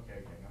it'd be,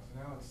 okay, so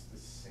now it's the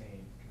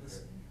same.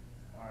 This-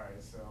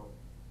 Alright, so,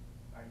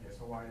 I guess,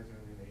 so why does it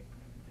really make,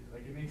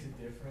 like, it makes a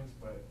difference,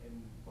 but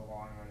in the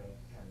long run, it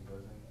kind of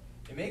doesn't.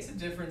 It makes a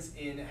difference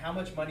in how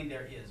much money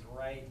there is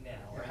right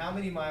now, or how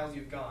many miles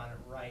you've gone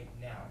right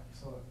now.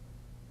 So,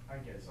 I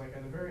guess, like,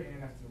 at the very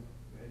end, after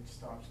it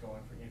stops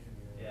going for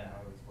infinity, Yeah.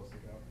 how it's supposed to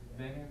go,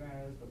 then it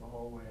matters, but the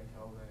whole way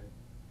until then,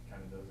 it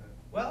kind of doesn't.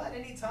 Well, at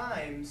any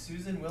time,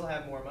 Susan will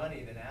have more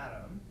money than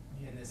Adam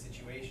in this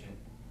situation,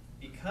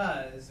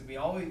 because we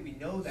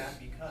know that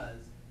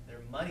because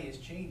their money is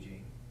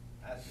changing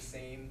at the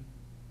same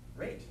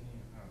rate.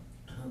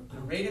 The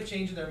rate of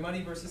change of their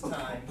money versus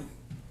time,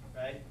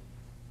 right?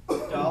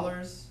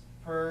 Dollars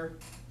per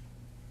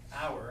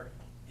hour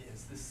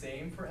is the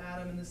same for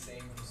Adam and the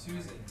same for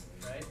Susan,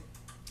 right?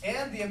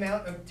 And the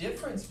amount of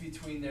difference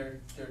between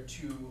their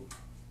two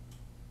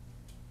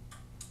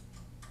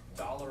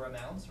dollar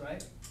amounts,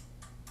 right,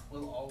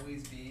 will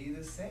always be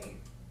the same,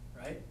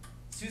 right?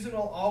 Susan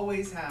will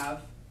always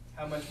have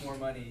how much more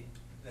money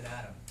than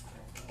Adam?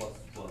 Plus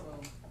 12.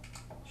 Well,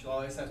 She'll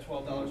always have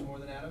 $12 more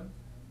than Adam?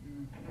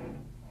 mm,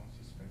 Oh,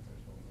 she spent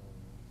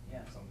her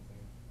Yeah. something.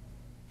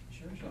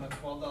 Sure, she'll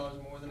have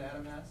 $12 more than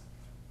Adam has?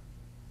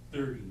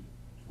 30,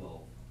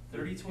 12.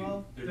 30,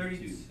 12?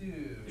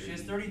 32. She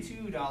has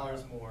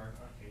 $32 more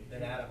Okay,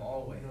 than he'll- Adam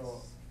always.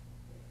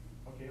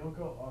 Okay, it'll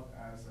go up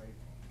as like,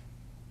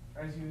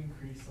 as you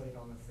increase like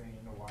on the thing,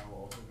 the Y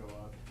will also go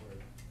up, where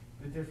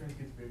the difference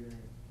gets bigger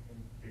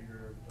and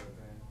bigger, but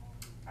then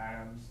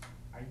Adam's,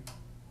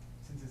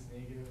 since it's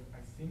negative, I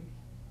think,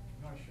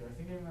 I'm not sure, I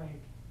think it might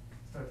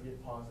start to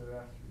get positive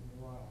after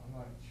a while, I'm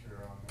not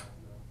sure on that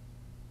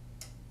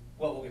though.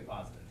 What will get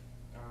positive?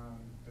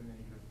 The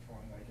negative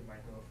 20, like it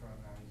might go from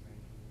now he's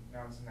 19,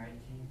 now it's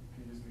 19,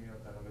 you just made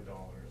up that other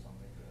dollar or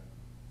something to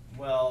that.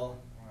 Well,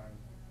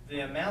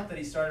 the amount that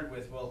he started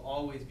with will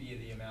always be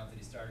the amount that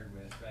he started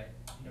with, right?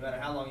 No matter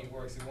how long he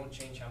works, it won't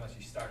change how much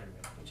he started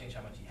with. It'll change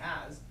how much he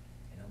has,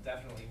 and he'll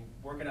definitely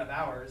work enough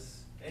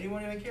hours. And he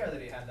won't even care that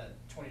he had that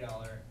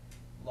 $20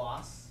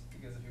 loss,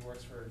 because if he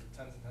works for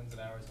tons and tons of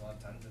hours, he'll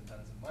have tons and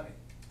tons of money,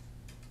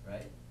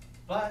 right?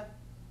 But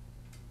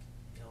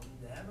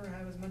he'll never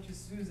have as much as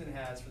Susan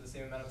has for the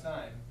same amount of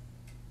time.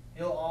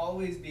 He'll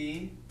always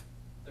be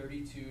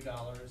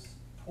 $32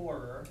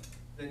 poorer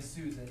than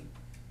Susan,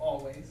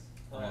 always.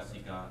 Unless he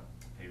forever. got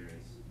a pay raise.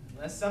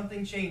 Unless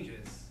something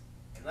changes,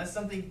 unless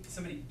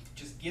somebody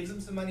just gives him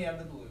some money out of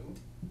the blue,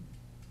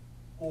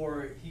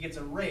 or he gets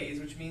a raise,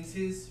 which means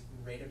his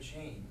rate of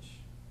change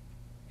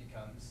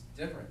becomes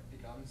different,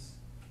 becomes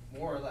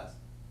more or less.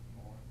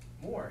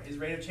 More. His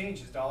rate of change,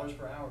 his dollars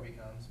per hour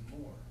becomes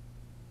more,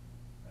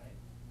 right?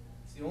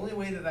 It's the only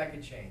way that that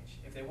could change.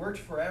 If they worked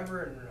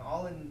forever and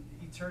all in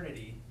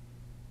eternity,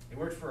 they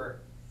worked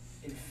for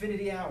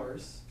infinity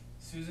hours,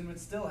 Susan would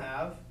still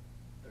have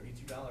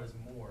 $32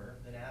 more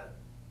than Adam.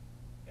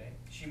 Okay?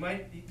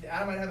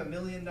 Adam might have $1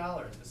 million,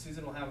 but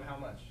Susan will have how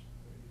much?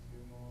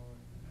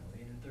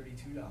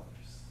 32 more. $1,032,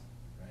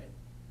 right?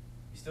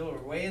 You still are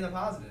way in the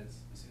positives,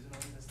 but Susan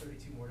only has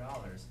 $32 more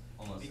dollars.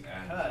 Unless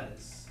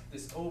Because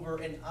this over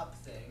and up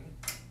thing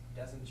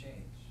doesn't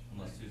change.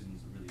 Unless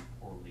Susan's a really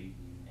poor lady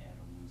and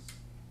Adam was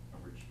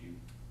a rich dude.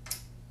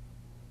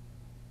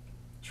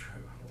 True.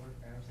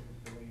 Adam's like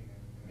a billionaire.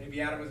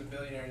 Maybe Adam was a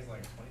billionaire, he's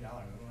like, $20,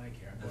 what do I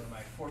care? I'm going to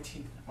my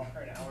 $14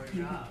 an hour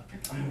job.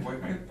 I'm gonna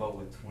wipe my butt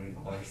with $20.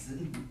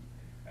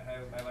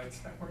 I like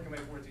working my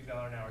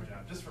 $14 an hour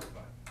job, just for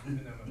fun,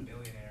 even though I'm a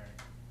billionaire.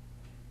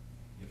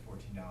 You get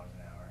 $14 an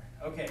hour.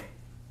 Okay,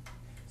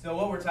 so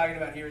what we're talking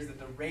about here is that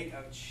the rate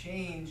of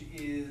change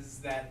is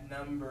that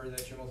number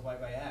that you're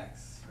multiplied by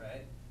x,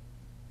 right?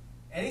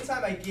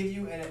 Anytime I give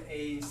you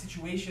a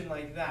situation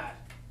like that,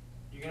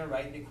 you're gonna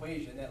write an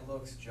equation that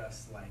looks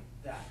just like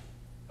that.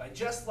 By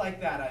just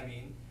like that, I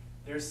mean,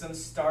 there's some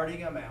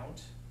starting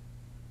amount.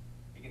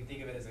 You can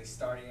think of it as a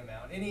starting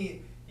amount.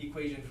 Any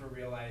equation for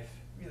real life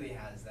really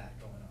has that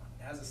going on.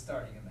 It has a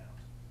starting amount,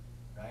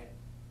 right?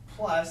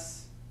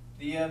 Plus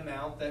the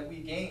amount that we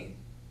gain,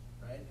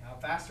 right? How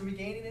fast are we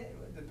gaining it?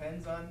 It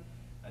depends on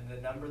the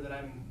number that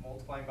I'm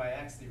multiplying by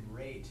x, the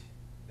rate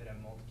that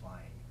I'm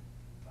multiplying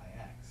by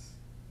x.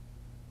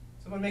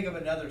 So I'm gonna make up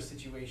another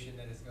situation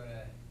that is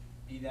gonna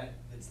be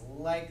that's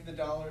like the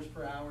dollars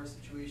per hour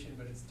situation,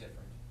 but it's different.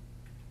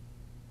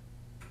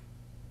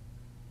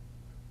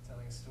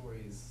 telling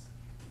stories.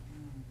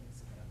 Mm. It's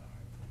kind of a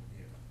hard thing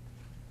to do.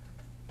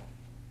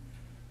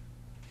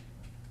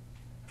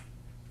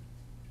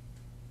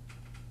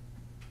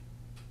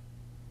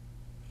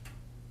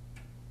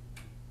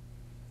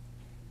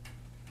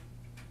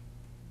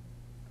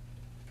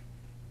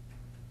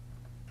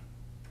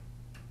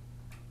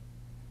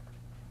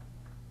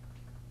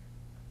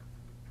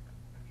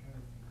 I'm trying to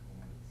think of one.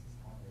 This is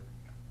hard.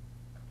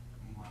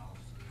 Miles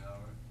to the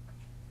hour.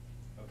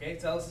 Okay,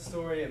 tell us a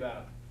story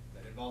about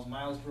that involves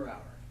miles per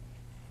hour.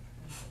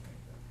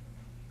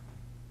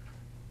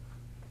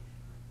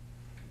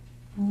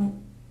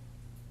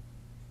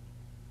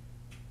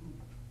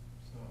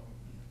 So,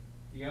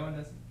 You got one,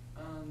 Dustin?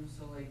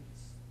 So like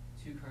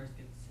two cars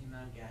get the same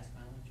amount of gas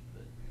mileage,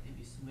 but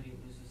maybe somebody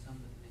loses some,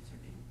 but then they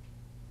start getting.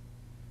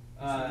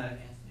 the same amount of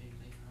gas they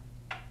take home.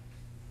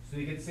 So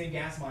they get the same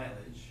gas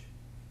mileage,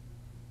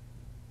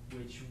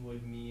 which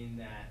would mean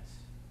that,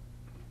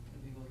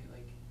 Maybe we'll get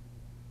like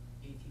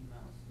 18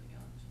 miles to the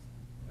gallon or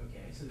something.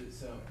 okay, so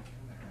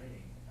what am I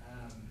writing?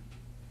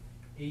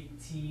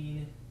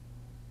 18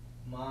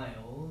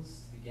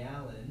 miles the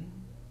gallon,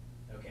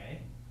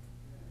 okay.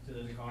 So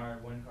there's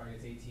one car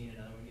gets 18,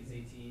 another one gets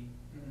 18,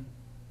 Mm.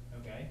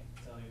 okay.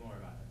 Tell me more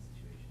about that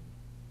situation.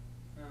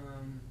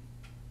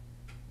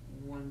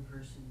 One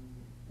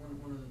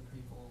of the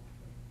people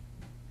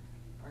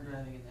are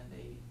driving and then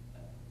they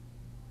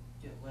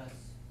get less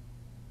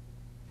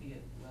gas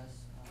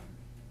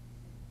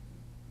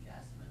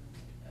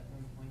mileage at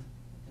one point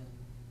than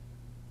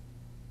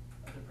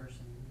other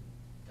person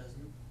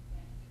doesn't.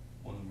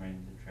 One of them ran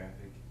into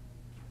traffic.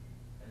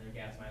 And their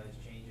gas mileage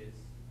changes,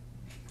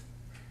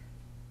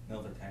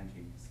 No, their time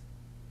changes.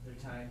 their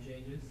time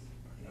changes,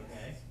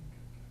 okay.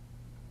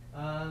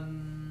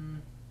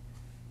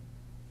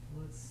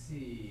 Let's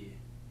see,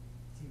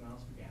 18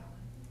 miles per gallon.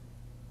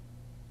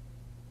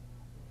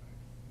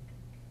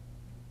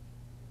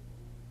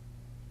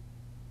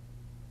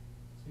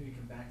 Let's maybe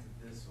come back to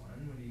this one.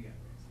 What do you got,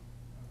 Chris?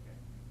 okay,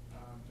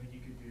 like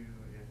you could do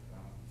if,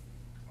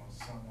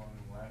 someone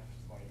left,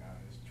 like,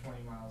 is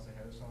 20 miles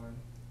ahead of someone,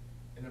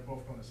 and they're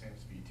both going the same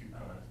speed, two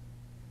cars.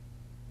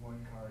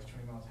 One car is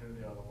 20 miles ahead of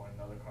the other one,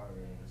 another car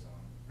is,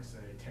 let's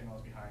say 10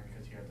 miles behind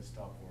because he had to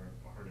stop for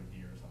a herd of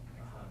deer or something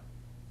like Uh-huh.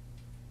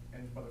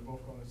 that. But they're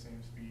both going the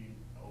same speed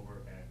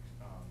over X,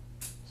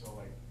 so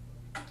like,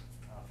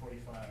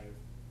 45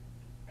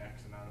 X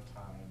amount of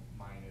time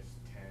minus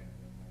 10, and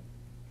then like,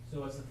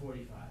 So what's the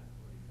 45?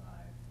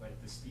 45 like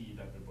the speed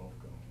that they're both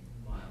going.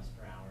 miles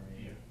per hour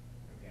maybe?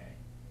 Yeah. Okay.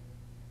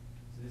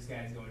 So this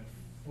guy's going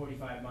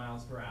 45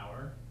 miles per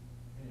hour,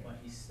 Yeah. but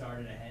he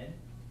started ahead?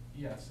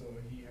 Yeah, so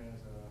he has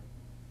a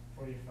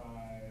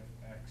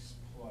 45X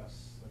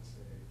plus, let's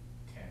say,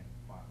 10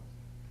 miles.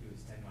 He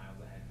was 10 miles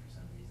ahead for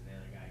some reason, the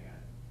other guy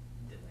got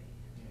delayed.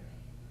 Yeah.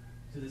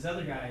 So this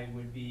other guy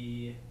would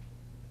be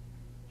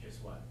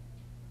just what?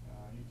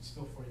 You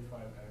still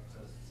 45X,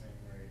 that's the same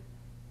rate,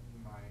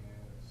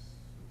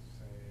 minus, let's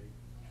say,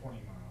 20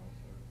 miles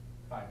or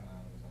 5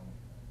 miles or something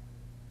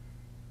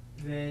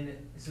like Then,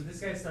 so this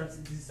guy does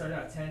he start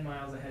out 10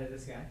 miles ahead of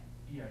this guy? that.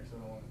 Yeah, so,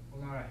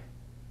 well, no,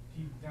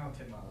 he down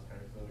 10 miles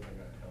ahead, so the other guy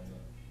got held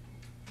up.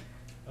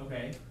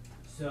 Okay,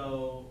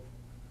 so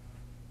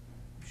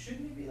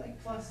shouldn't it be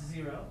like plus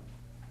 0?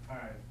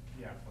 Alright,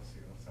 yeah, plus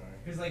 0, sorry.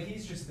 Cause like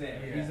he's just there,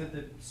 he's Yeah. at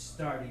the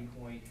starting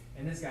point,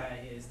 and this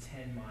guy is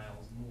 10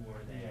 miles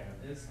more than Yeah.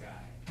 this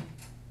guy.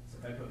 So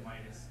if I put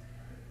minus,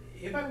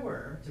 if I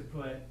were to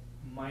put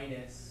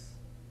minus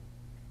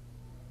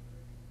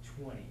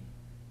 20,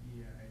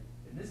 Yeah,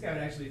 then this guy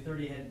would actually be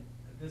 30 ahead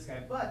of this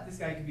guy, but this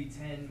guy could be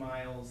 10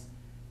 miles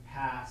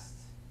past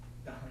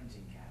the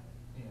hunting cabin.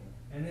 yeah.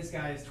 And this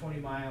guy is 20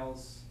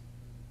 miles,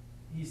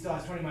 he still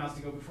has 20 miles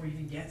to go before he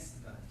even gets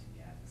to the hunting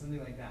cabin, something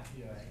like that,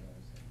 Yeah, that's right? what I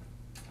was saying.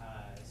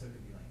 So it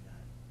could be like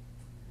that.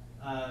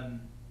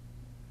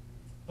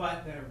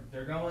 But they're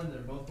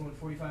both going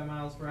 45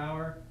 miles per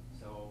hour,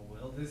 so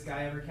will this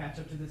guy ever catch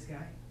up to this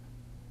guy?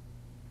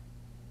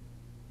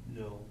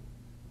 No.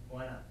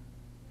 Why not?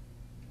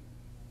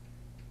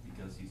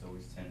 Because he's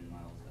always 10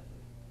 miles ahead.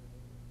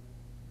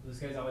 This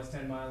guy's always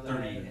 10 miles 30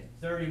 ahead, ahead.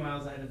 30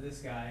 miles ahead of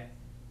this guy.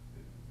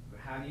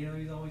 How do you know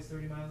he's always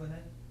 30 miles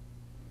ahead?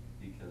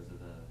 Because of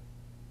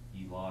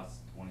he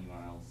lost 20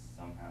 miles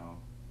somehow.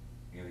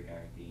 The other guy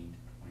gained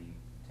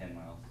 10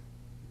 miles.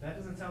 That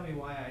doesn't tell me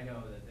why I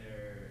know that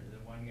the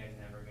one guy's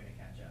never gonna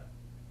catch up.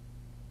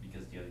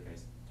 Because the other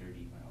guy's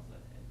 30 miles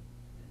ahead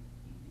than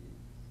he is.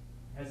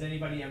 Has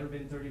anybody ever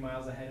been 30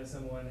 miles ahead of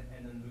someone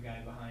and then the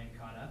guy behind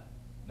caught up?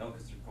 No,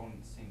 because they're going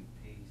at the same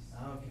pace.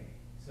 Okay,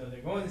 so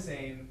they're going the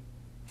same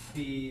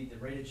speed, the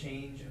rate of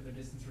change of their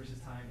distance versus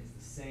time is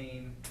the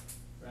same,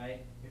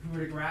 right? If we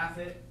were to graph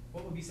it,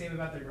 what would be same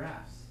about their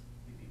graphs?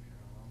 It'd be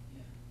parallel.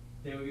 Yeah.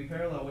 They would be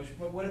parallel,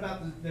 but what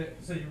about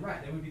so you're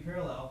right, they would be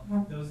parallel,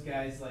 those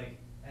guys, like,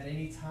 at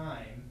any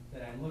time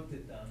that I looked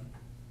at them,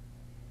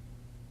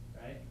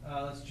 right?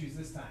 Let's choose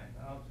this time,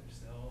 oh, they're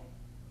still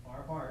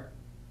far apart,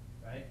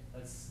 right?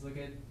 Let's look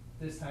at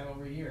this time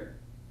over here.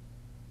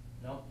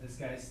 Nope, this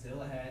guy's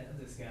still ahead of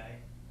this guy,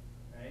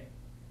 right?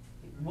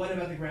 What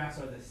about the graphs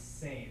are the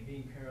same?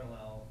 Being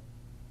parallel,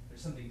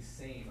 there's something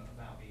same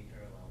about being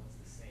parallel. What's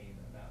the same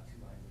about two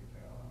lines being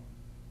parallel?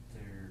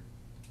 Their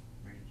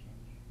rate of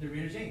change. The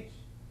rate of change,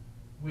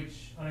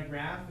 which on a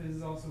graph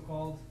is also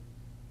called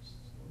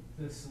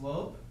the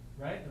slope,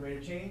 right? The rate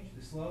of change,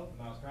 the slope,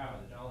 the miles per hour,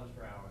 the dollars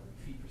per hour,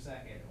 the feet per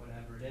second,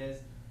 whatever it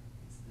is,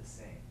 it's the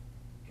same,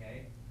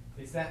 okay?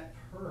 It's that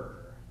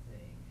per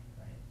thing,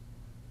 right?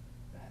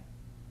 That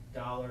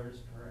dollars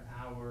per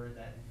hour,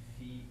 that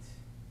feet,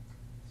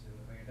 so it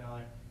looks like a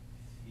dollar,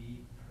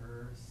 feet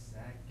per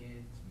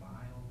second,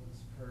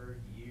 miles per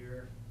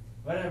year,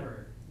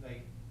 whatever,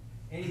 like,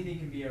 anything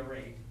can be a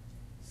rate,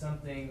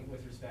 something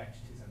with respect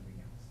to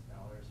something else,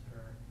 dollars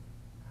per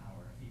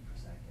hour, feet per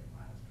second,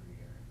 miles per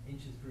year,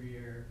 inches per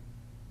year,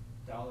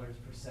 dollars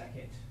per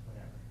second,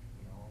 whatever,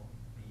 can all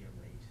be a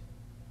rate,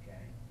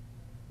 okay?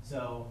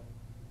 So,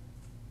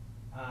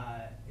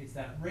 it's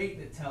that rate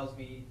that tells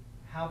me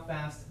how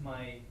fast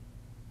my,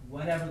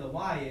 whatever the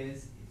y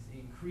is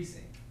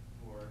increasing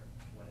for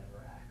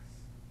whatever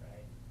x,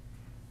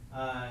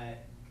 right?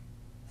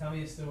 Tell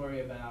me a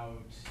story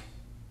about,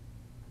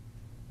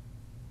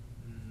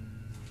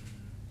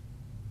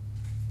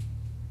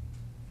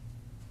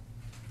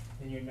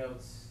 in your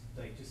notes,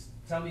 like, just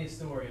tell me a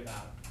story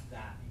about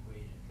that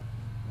equation.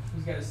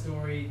 Who's got a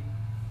story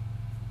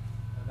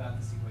about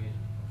this equation,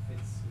 or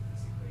fits with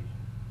this equation?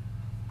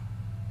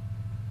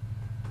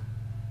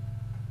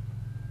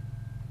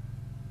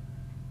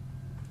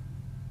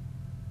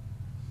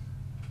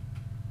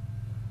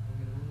 We'll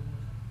get a little more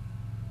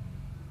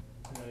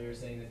time. You know, you were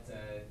saying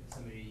that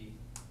somebody,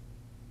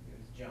 it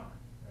was John,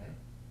 right?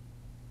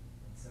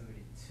 And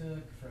somebody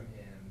took from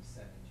him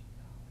 $17.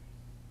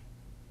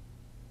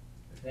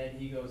 But then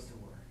he goes to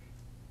work.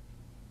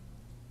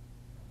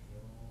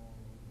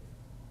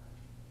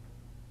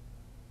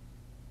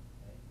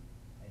 Right?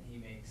 And he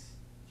makes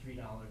 $3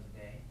 a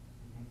day.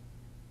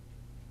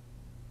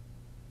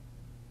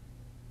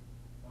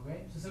 Okay,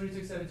 so somebody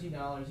took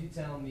 $17. You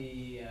tell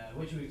me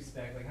what you would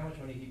expect. Like, how much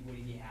money would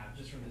he have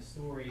just from the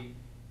story?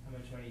 How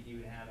much money he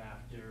would have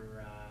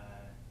after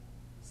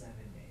 7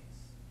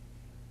 days?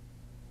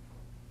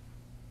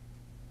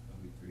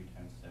 That'll be 3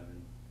 times 7,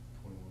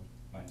 21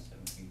 minus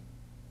 17.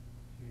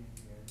 3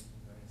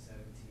 minus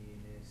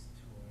 17 is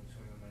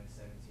 21 minus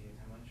 17 is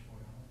how much?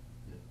 $4?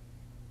 Yeah.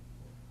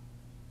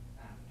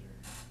 After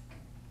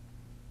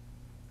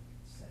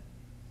 7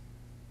 days.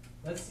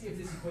 Let's see if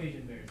this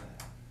equation bears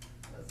that out.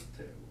 That's a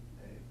terrible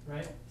day.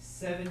 Right?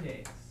 7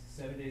 days.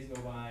 7 days go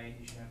by,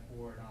 you should have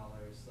 $4.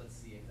 Let's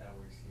see if that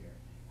works here.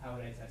 How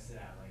would I test it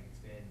out? Like,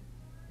 it's been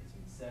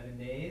 7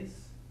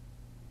 days.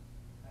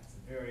 That's a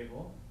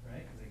variable,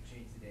 right? Because I can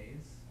change the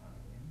days on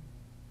a whim.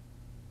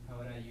 How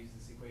would I use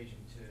this equation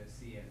to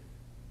see if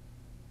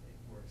it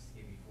works to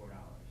give me $4?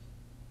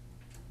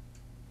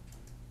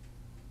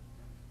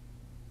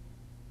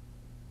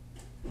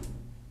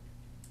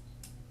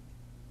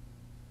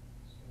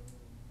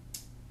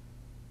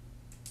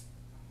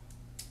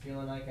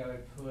 Feeling like I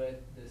would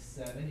put the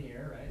 7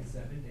 here, right?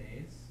 7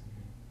 days.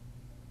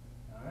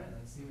 Alright,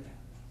 let's see what happens.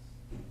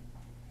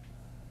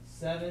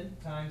 7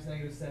 times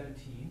negative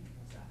 17,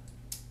 what's that?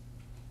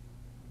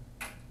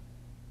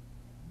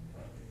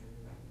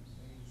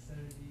 Negative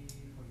 70,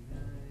 49,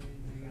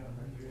 negative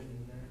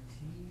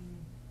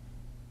 119.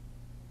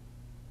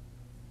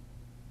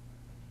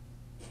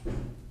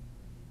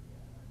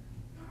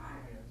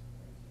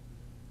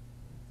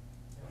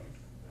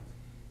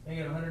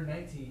 Negative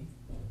 119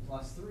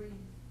 plus 3,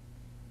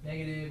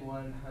 negative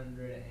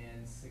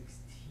 116.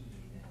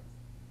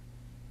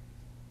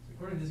 So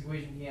according to this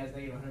equation, he has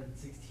negative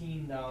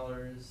 $116,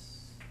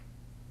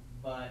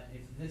 but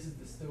if this is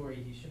the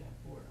story, he should have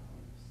 $4.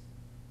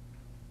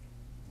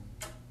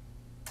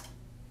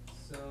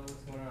 So what's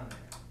going on there?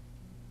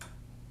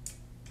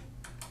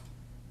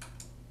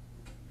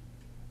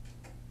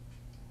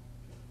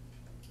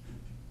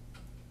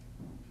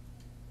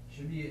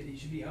 He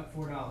should be up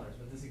 $4,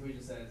 but this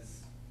equation says.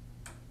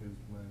 Who's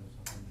minus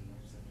 100?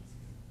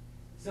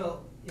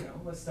 So, you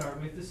know, let's start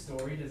with the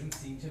story doesn't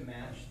seem to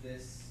match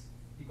this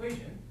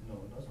equation, No,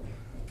 it doesn't.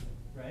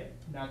 right?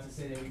 Not to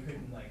say that we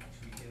couldn't like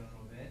tweak it a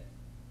little bit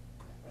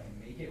and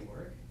make it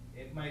work.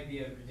 It might be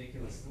a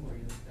ridiculous story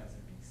that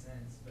doesn't make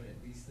sense, but at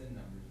least the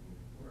numbers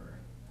would work.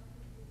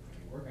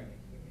 We work on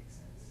making it make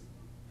sense.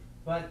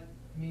 But,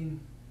 I mean,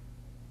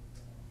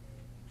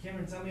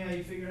 Cameron, tell me how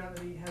you figured out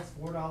that he has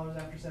 $4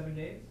 after 7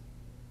 days?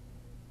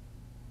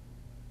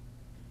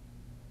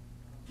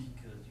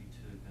 Because you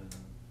took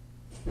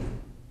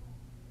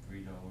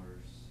 $3,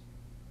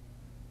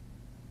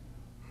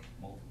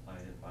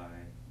 multiplied it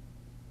by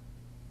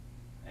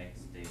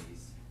X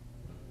days,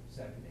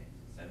 7 days.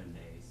 7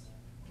 days,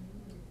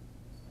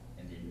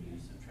 and then you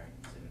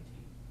subtracted 17.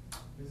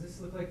 Does this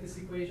look like this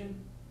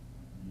equation?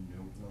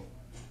 Nope. No,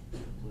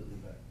 completely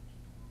back.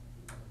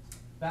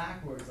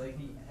 Backwards, like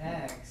the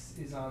X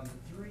is on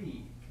the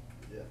 3,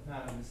 Yeah.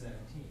 not on the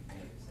 17,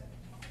 negative 17.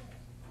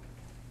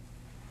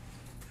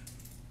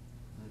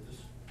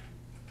 Just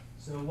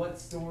So what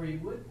story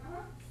would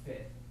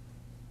fit?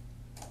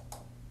 There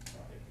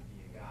could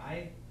be a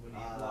guy. Would he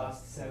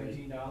lost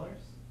 $17.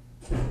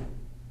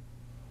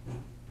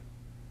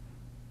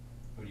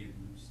 Or do you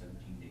lose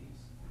 17 days?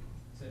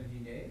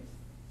 17 days?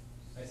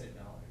 I said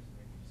dollars,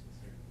 maybe you just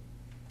misheard me.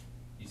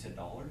 You said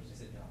dollars? I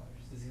said dollars.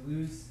 Does he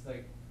lose,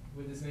 like,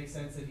 would this make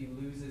sense that he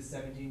loses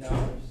 $17?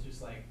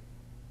 Just like,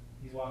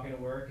 he's walking to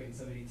work and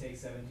somebody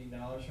takes $17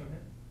 from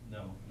him?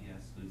 No, he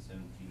has to lose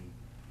 17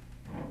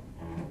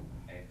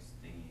 X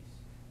days.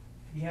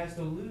 He has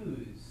to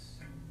lose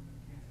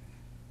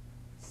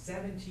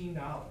 $17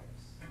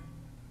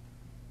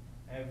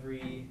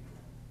 every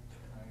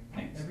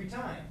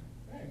time.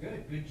 Very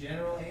good. Good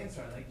general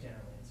answer. I like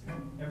general answer.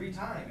 Every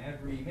time,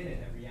 every minute,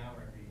 every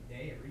hour, every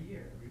day, every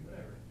year, every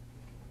whatever.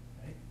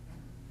 Right?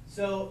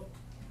 So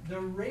the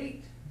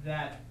rate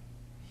that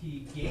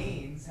he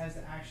gains has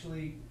to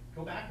actually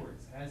go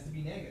backwards. It has to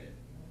be negative.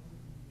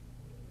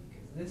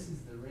 Because this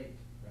is the rate,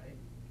 right?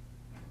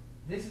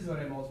 This is what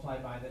I multiply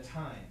by the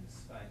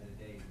times, by the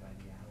days, by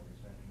the hours,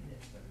 by the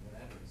minutes, by the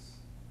whatevers.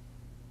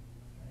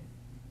 Right?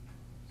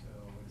 So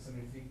does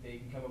somebody think they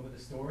can come up with a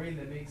story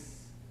that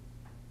makes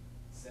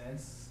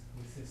sense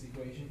with this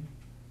equation?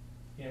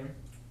 Cameron?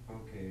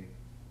 Okay.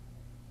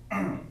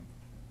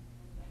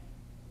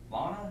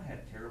 Lana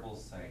had terrible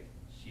sight.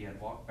 She had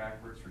walked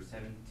backwards for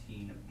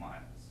 17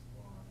 miles,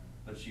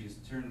 but she was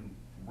turned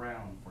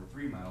around for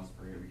 3 miles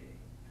for every day.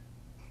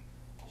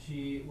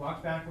 She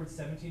walked backwards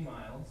 17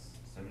 miles.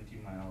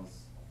 17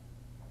 miles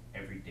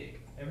every day.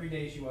 Every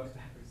day she walks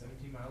backwards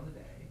 17 miles a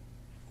day.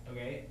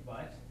 Okay,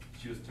 but,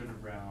 She was turned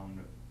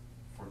around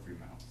for 3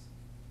 miles.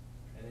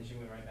 and then she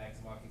went right back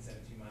to walking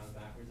 17 miles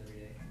backwards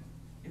every day.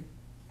 Yep.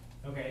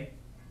 Okay,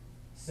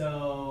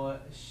 so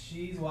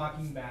she's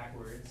walking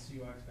backwards, she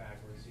walks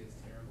backwards, she has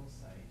terrible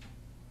sight.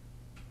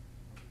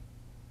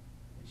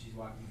 And she's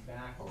walking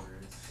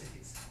backwards.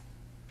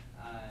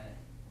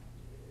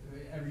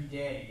 Every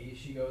day,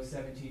 she goes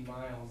 17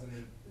 miles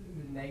in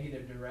the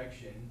negative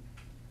direction.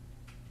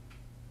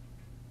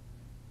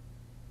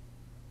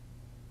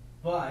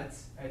 But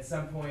at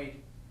some point,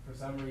 for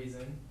some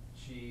reason,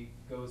 she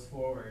goes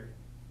forward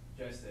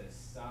just a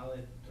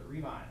solid 3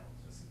 miles.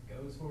 Just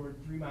goes forward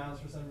 3 miles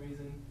for some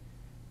reason.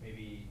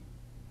 Maybe,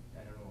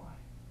 I don't know why.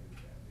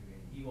 Maybe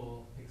an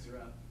eagle picks her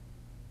up,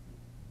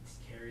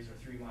 carries her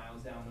 3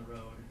 miles down the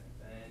road,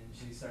 and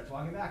she starts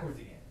walking backwards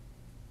again.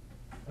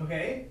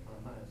 Okay? Oh,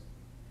 nice.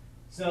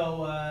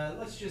 So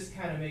let's just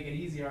kind of make it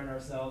easier on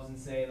ourselves and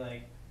say,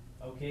 like,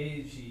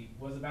 okay, she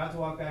was about to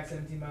walk back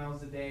 17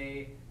 miles a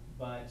day,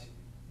 but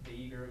the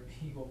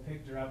eagle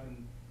picked her up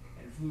and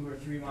flew her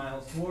 3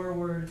 miles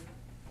forward,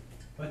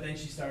 but then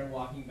she started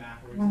walking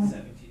backwards at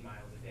 17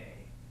 miles a day.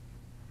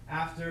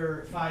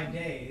 After 5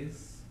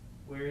 days,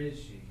 where is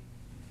she?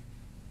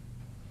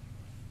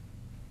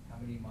 How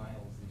many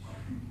miles is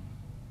she?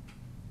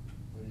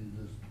 What do you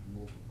just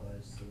multiply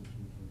 17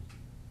 times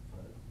 5?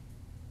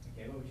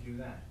 Okay, what would you do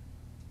with that?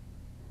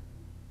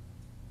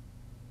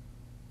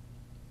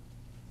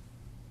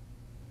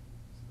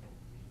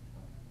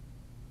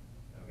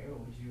 Okay, what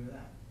would you do with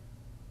that?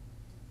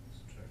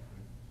 Subtract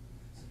 3.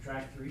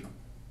 Subtract 3?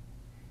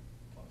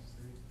 Plus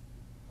 3.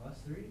 Plus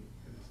 3?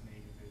 Because it's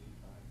negative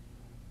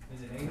 55.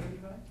 Is it negative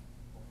 55?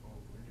 Well, for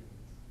what we're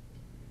doing,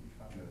 it's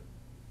 55.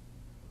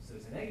 So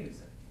it's a negative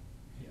 7.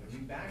 She's Yeah,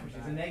 moving backwards. She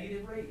has a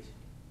negative rate.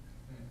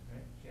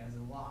 Right? She has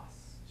a loss.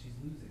 She's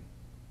losing.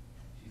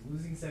 She's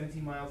losing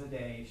 17 miles a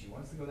day. She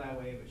wants to go that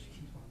way, but she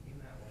keeps walking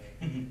that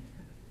way.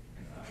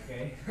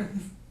 Okay.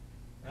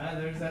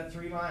 There's that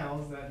 3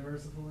 miles, that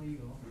merciful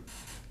eagle.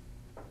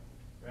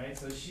 Right?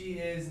 So she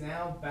is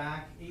now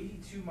back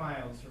 82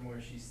 miles from where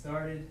she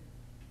started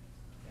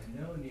and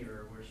no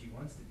nearer where she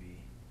wants to be.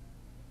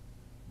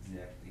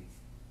 Exactly.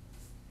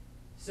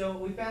 So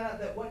we found out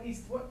that what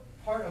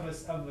part of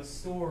a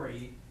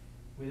story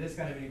with this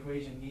kind of an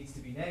equation needs to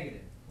be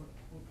negative?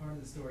 What part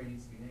of the story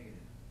needs to be negative?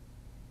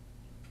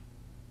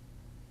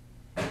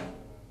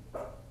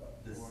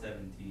 The 17.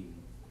 17 needs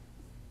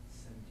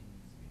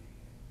to be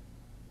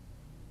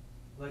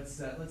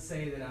negative. Let's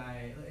say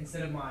that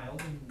instead of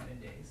miles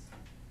and days,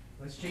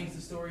 let's change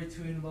the story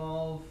to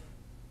involve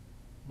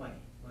money.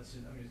 I'm just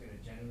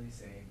gonna generally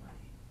say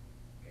money.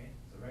 Okay?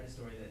 So write a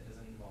story that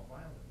doesn't involve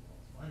miles, it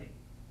involves money.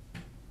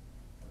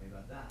 Tell me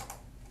about that.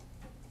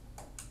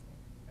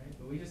 Right?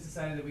 But we just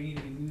decided that we need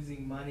to be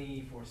losing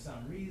money for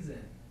some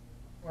reason.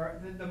 Or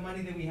the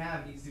money that we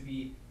have needs to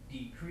be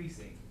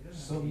decreasing. It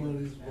doesn't have to be a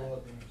Somebody's bad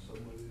walking, thing.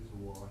 somebody's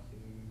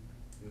walking,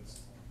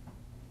 it's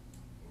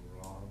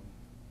wrong,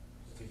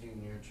 sticking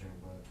in your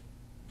turn, but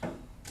I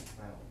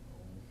don't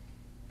know.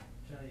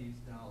 Try to use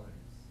dollars.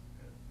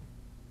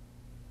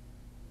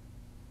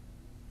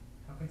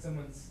 How can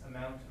someone's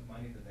amount of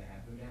money that they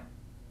have go down?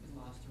 We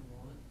lost her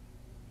wallet.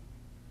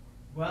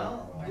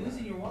 Well, Right.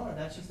 losing your wallet,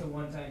 that's just a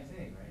one-time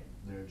thing, right?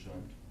 They're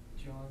jumped.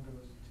 John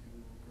goes to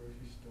a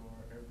grocery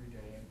store every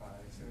day and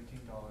buys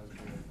 $17 worth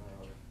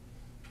of,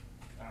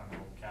 I don't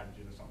know,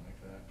 cabbages or something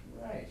like that.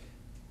 Right.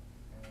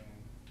 And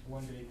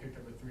one day he picked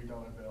up a $3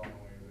 bill on the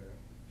way there.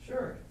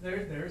 Sure,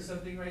 there's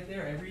something right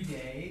there. Every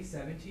day,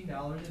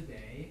 $17 a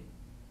day.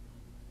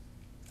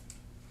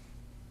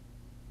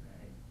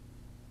 Right.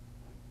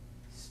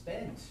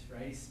 spent,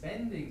 right? He's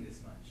spending this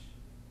much.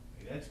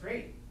 Maybe that's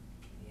great.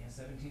 He has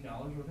 $17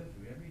 worth of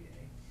food every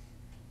day.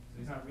 So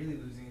he's not really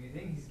losing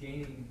anything. He's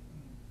gaining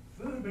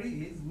food, but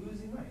he is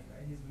losing money,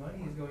 right? His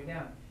money is going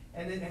down.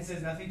 And then it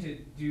says nothing to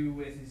do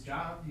with his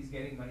job. He's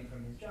getting money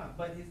from his job.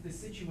 But it's the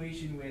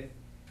situation with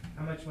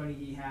how much money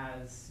he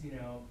has, you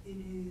know,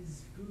 in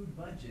his food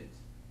budget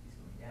is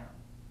going down,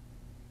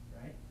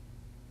 right?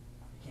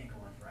 It can't go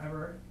on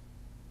forever.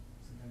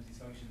 Sometimes these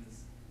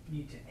functions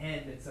need to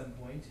end at some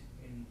point,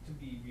 and to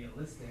be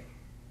realistic,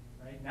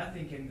 right?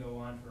 Nothing can go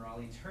on for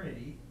all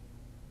eternity.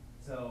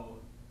 So,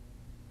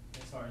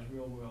 as far as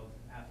real world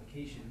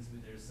applications,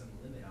 there's some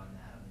limit on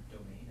that, on the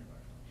domain of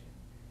our function.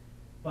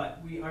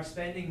 But we are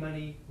spending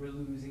money, we're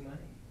losing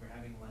money, we're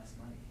having less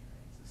money,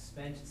 right? So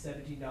spent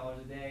 $17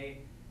 a day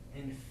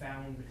and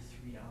found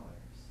 $3.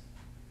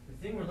 The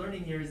thing we're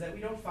learning here is that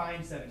we don't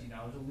find $17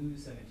 or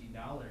lose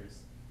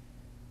 $17.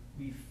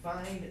 We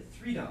find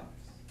 $3.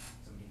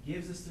 Somebody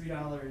gives us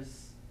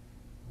 $3,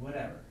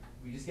 whatever.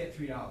 We just get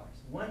 $3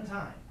 one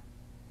time.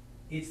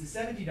 It's the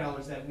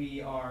 $17 that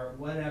we are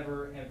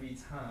whatever every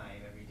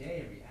time, every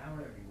day, every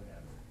hour, every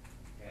whatever.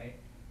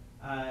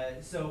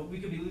 Okay? So we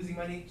could be losing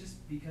money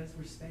just because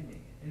we're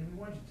spending it, and we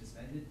want you to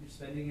spend it. You're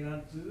spending it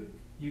on food.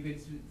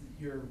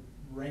 You're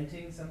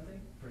renting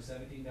something for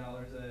 $17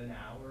 an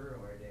hour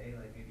or a day,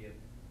 like maybe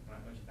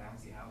not much a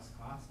bouncy house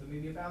costs, but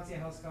maybe a bouncy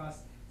house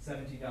costs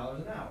 $17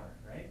 an hour,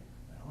 right?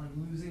 Well,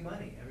 I'm losing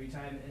money every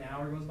time an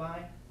hour goes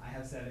by. I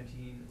have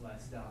 $17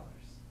 less,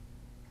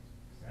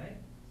 right?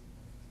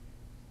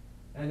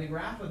 And the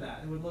graph of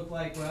that, it would look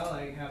like, well,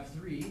 I have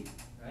 3,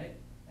 right?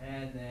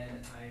 And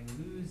then I'm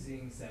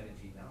losing $17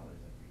 every hour,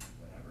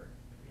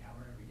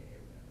 every day,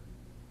 or whatever.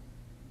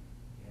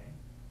 Okay?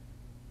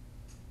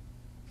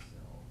 So,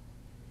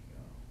 there you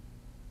go.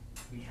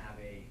 We have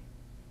a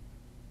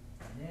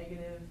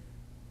negative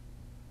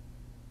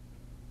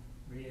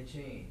rate of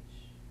change.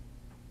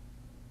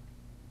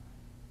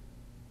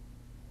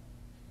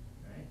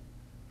 Right?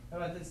 How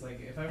about this?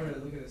 Like, if I were to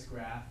look at this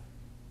graph,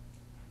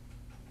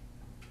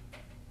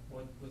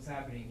 what's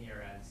happening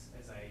here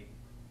as I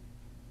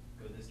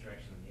go this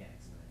direction on the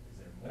x? Is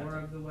there more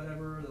of the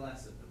whatever or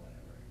less of the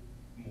whatever?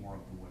 More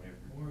of the whatever.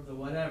 More of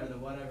the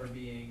whatever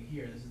being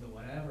here. This is the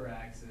whatever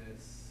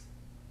axis,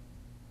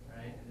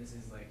 right? And this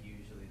is like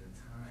usually the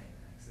time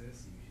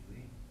axis,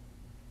 usually.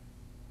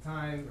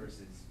 Time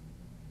versus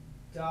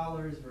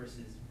dollars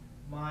versus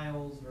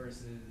miles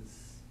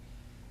versus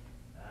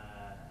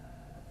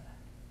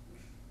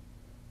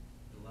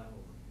the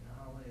level of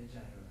knowledge, I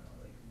don't know,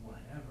 like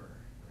whatever,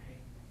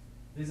 right?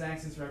 This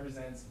axis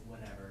represents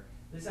whatever.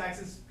 This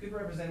axis could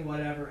represent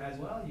whatever as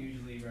well,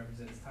 usually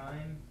represents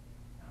time,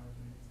 hours,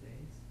 minutes,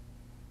 days,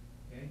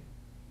 okay?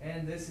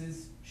 And this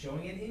is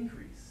showing an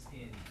increase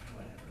in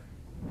whatever.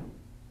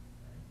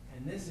 Right?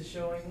 And this is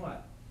showing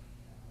what?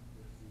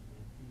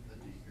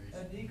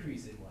 A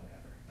decrease in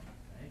whatever,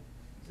 right?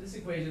 So this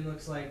equation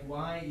looks like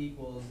y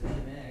equals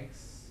mx,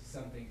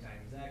 something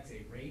times x,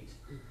 a rate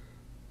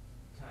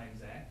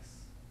times x,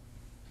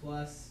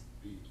 plus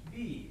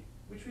b,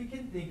 which we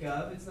can think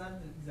of, it's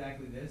not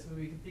exactly this, but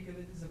we can think of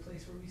it as a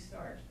place where we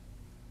start,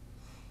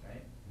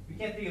 right? We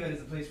can't think of it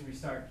as a place where we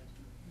start,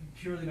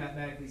 purely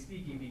mathematically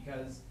speaking,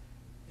 because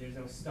there's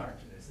no start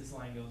to this. This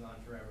line goes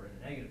on forever in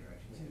the negative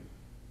direction, too.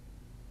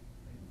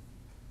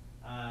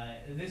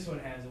 This one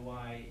has a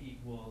y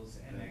equals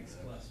mx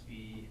plus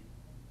b,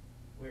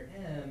 where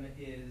m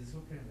is,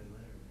 what kind of a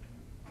letter?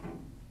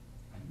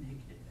 A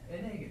negative.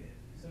 A negative.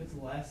 So it's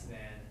less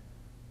than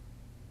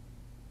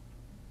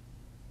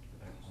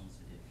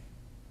Positive.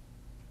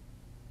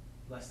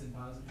 less than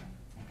positive.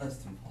 Less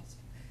than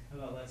positive. How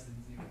about less than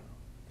 0?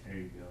 There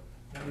you go.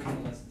 Numbers that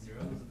are less than 0,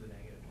 those are the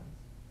negative ones.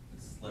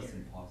 It's less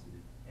than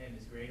positive. M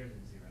is greater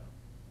than 0.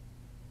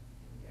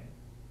 Okay.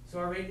 So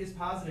our rate is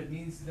positive,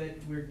 means that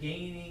we're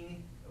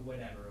gaining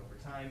whatever over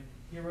time.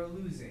 Here we're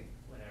losing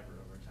whatever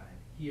over time.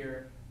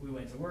 Here we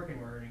went to work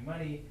and we're earning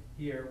money.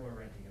 Here we're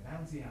renting a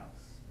bouncy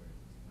house. We're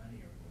losing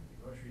money, or we're going to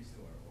the grocery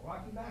store. We're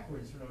walking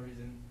backwards for no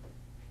reason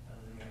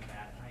other than we have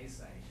bad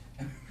eyesight.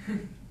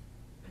 Okay.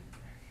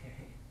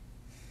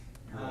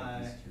 You're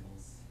like these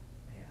chills.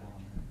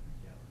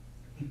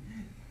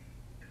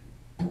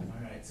 Yeah.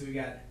 Alright, so we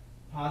got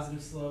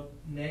positive slope,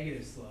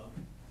 negative slope.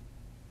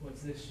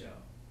 What's this show?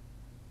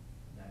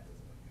 That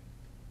doesn't look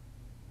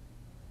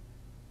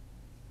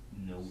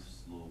good. No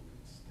slope.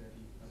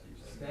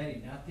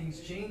 Steady, nothing's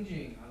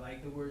changing. I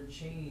like the word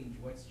change.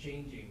 What's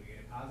changing? We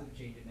get a positive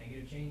change, a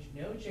negative change,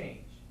 no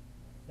change.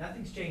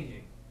 Nothing's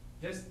changing.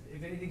 Just,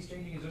 if anything's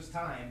changing, it's just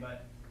time,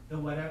 but the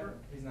whatever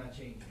is not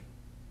changing.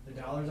 The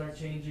dollars aren't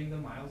changing, the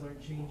miles aren't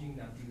changing,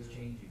 nothing's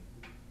changing.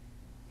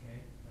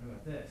 Okay, what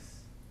about this?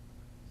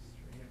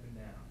 Straight up and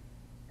down.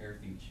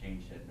 Everything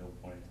changed at no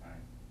point in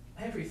time.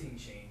 Everything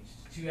changed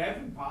to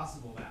every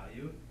possible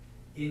value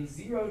in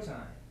 0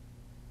 time,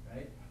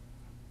 right?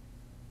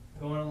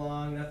 Going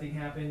along, nothing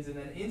happens, and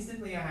then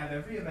instantly I have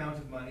every amount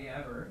of money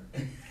ever.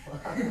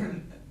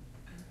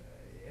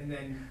 And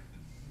then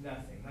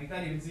nothing. Like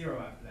not even 0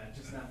 after that,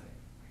 just nothing.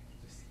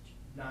 Just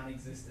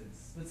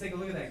non-existence. Let's take a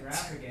look at that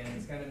graph again.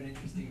 It's kind of an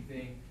interesting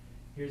thing.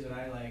 Here's what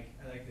I like.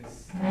 I like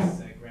this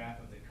graph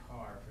of the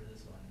car for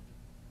this one.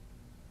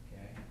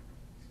 Okay.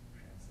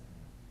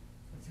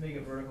 Let's make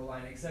a vertical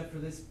line, except for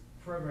this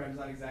program's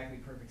not exactly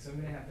perfect, so I'm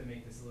gonna have to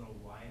make this a little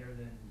wider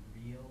than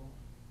real.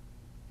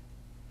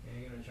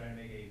 Okay, I'm gonna try to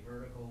make a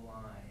vertical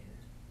line,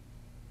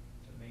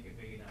 but make it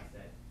big enough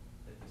that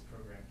this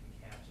program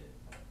can catch it.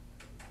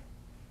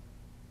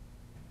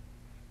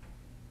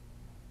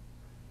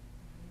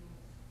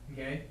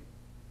 Okay,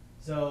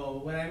 so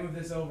when I move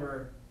this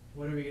over,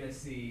 what are we gonna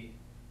see,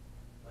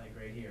 like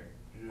right here?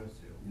 You don't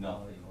see a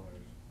lot of Nothing.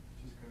 cars.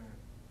 Just gonna.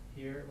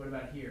 Here, what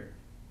about here?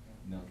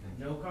 Nothing.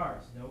 No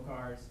cars, no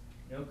cars,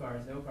 no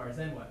cars, no cars,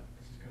 then what?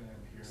 It's just gonna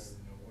appear out of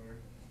nowhere.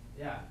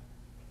 Yeah,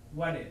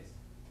 what is?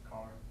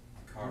 Car.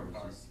 The car was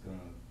just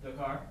gonna, The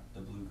car?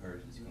 the blue car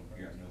is just gonna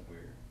appear out of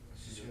nowhere.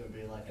 It's just gonna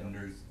be like a. And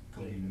there's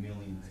gonna be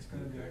millions It's of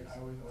gonna blue be like, cars. I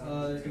was.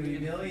 There's gonna be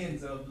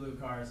millions of blue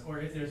cars, or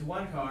if there's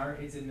one car,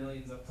 it's in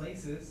millions of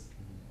places,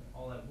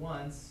 all at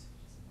once,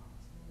 which is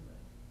impossible, but,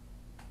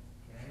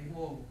 okay?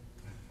 Whoa.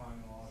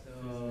 Final law of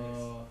physics.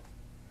 So,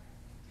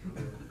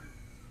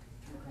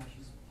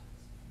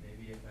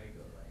 maybe if I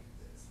go like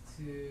this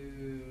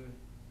too,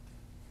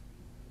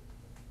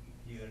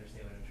 you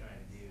understand what I'm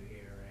trying to do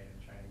here, right? I'm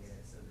trying to get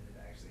it so that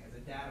it actually has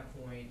a data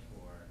point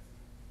for,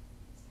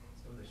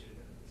 suppose I should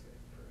have done it this way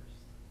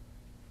first.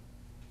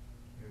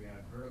 Here we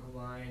got a vertical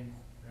line,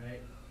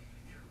 right?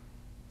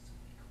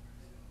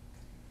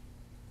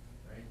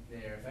 Right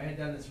there. If I had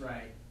done this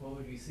right, what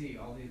would we see?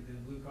 All the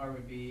blue car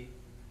would be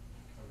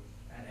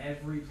at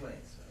every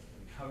place, right? It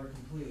would cover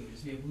completely. There'd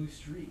just be a blue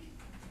streak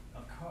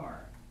of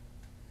car.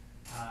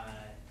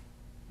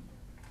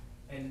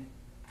 And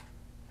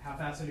how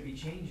fast would it be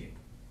changing?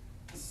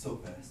 So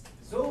fast.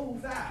 So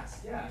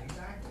fast, yeah,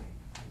 exactly.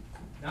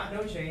 Not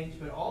no change,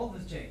 but all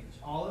of the change,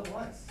 all at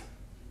once.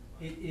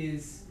 It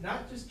is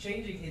not just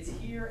changing, it's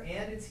here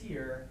and it's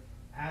here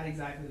at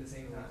exactly the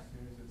same So time. as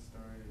soon as it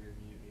started, it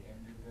immediately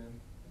ended then.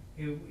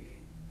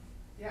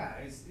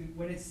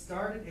 When it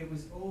started, it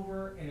was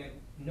over and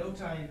no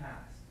time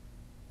passed.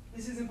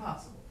 This is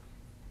impossible,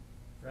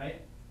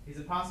 right? Is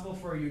it possible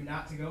for you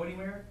not to go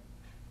anywhere?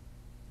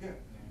 Yeah.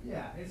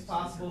 Yeah, it's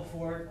possible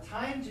for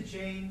time to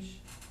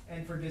change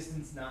and for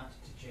distance not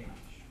to change.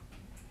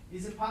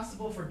 Is it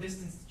possible for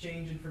distance to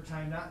change and for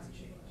time not to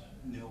change?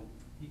 No.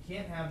 You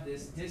can't have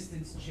this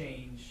distance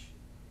change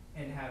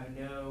and have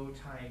no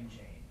time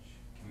change.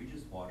 Can we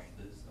just watch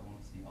this? I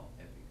wanna see how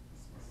epic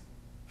this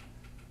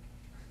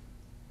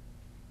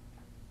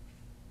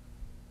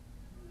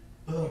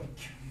is. Boom.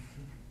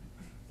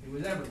 It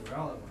was everywhere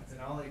all at once,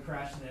 and all it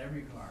crashed into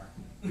every car.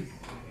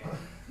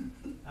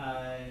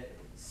 Okay.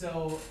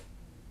 So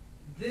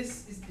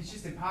this is, it's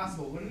just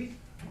impossible. When we,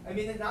 I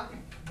mean, not that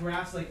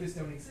graphs like this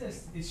don't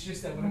exist, it's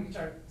just that when we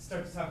start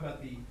to talk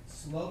about the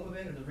slope of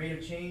it or the rate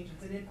of change,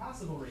 it's an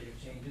impossible rate of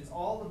change. It's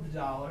all of the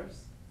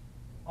dollars,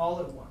 all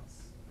at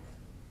once,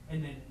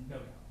 and then no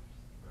dollars.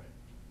 Right.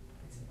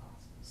 It's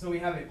impossible. So we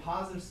have a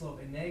positive slope,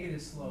 a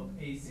negative slope,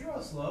 a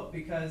zero slope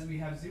because we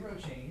have zero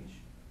change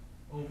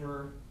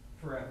over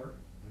forever.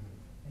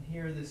 And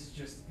here this is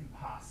just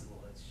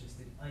impossible. It's just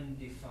an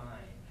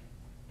undefined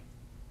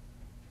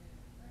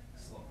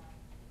slope.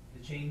 The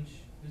change,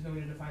 there's no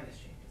way to define this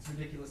change. It's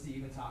ridiculous to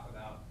even talk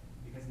about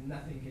because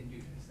nothing can do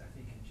this.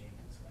 Nothing can change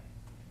this way.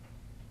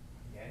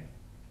 Okay?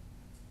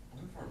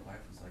 What if our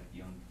life was like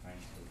the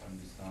undefined slope? I'm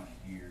just not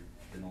here,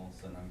 then all of a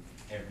sudden I'm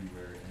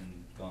everywhere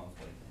and gone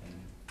like in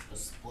A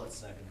split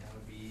second. That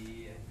would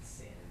be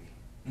insanity.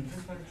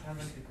 Just by the time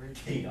like the great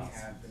thing Chaos.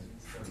 happened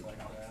and stuff like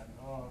that.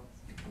 Oh.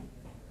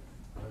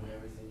 Learn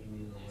everything you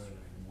need to learn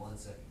in 1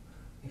 second.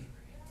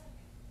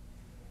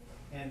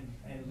 And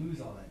lose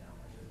all that knowledge.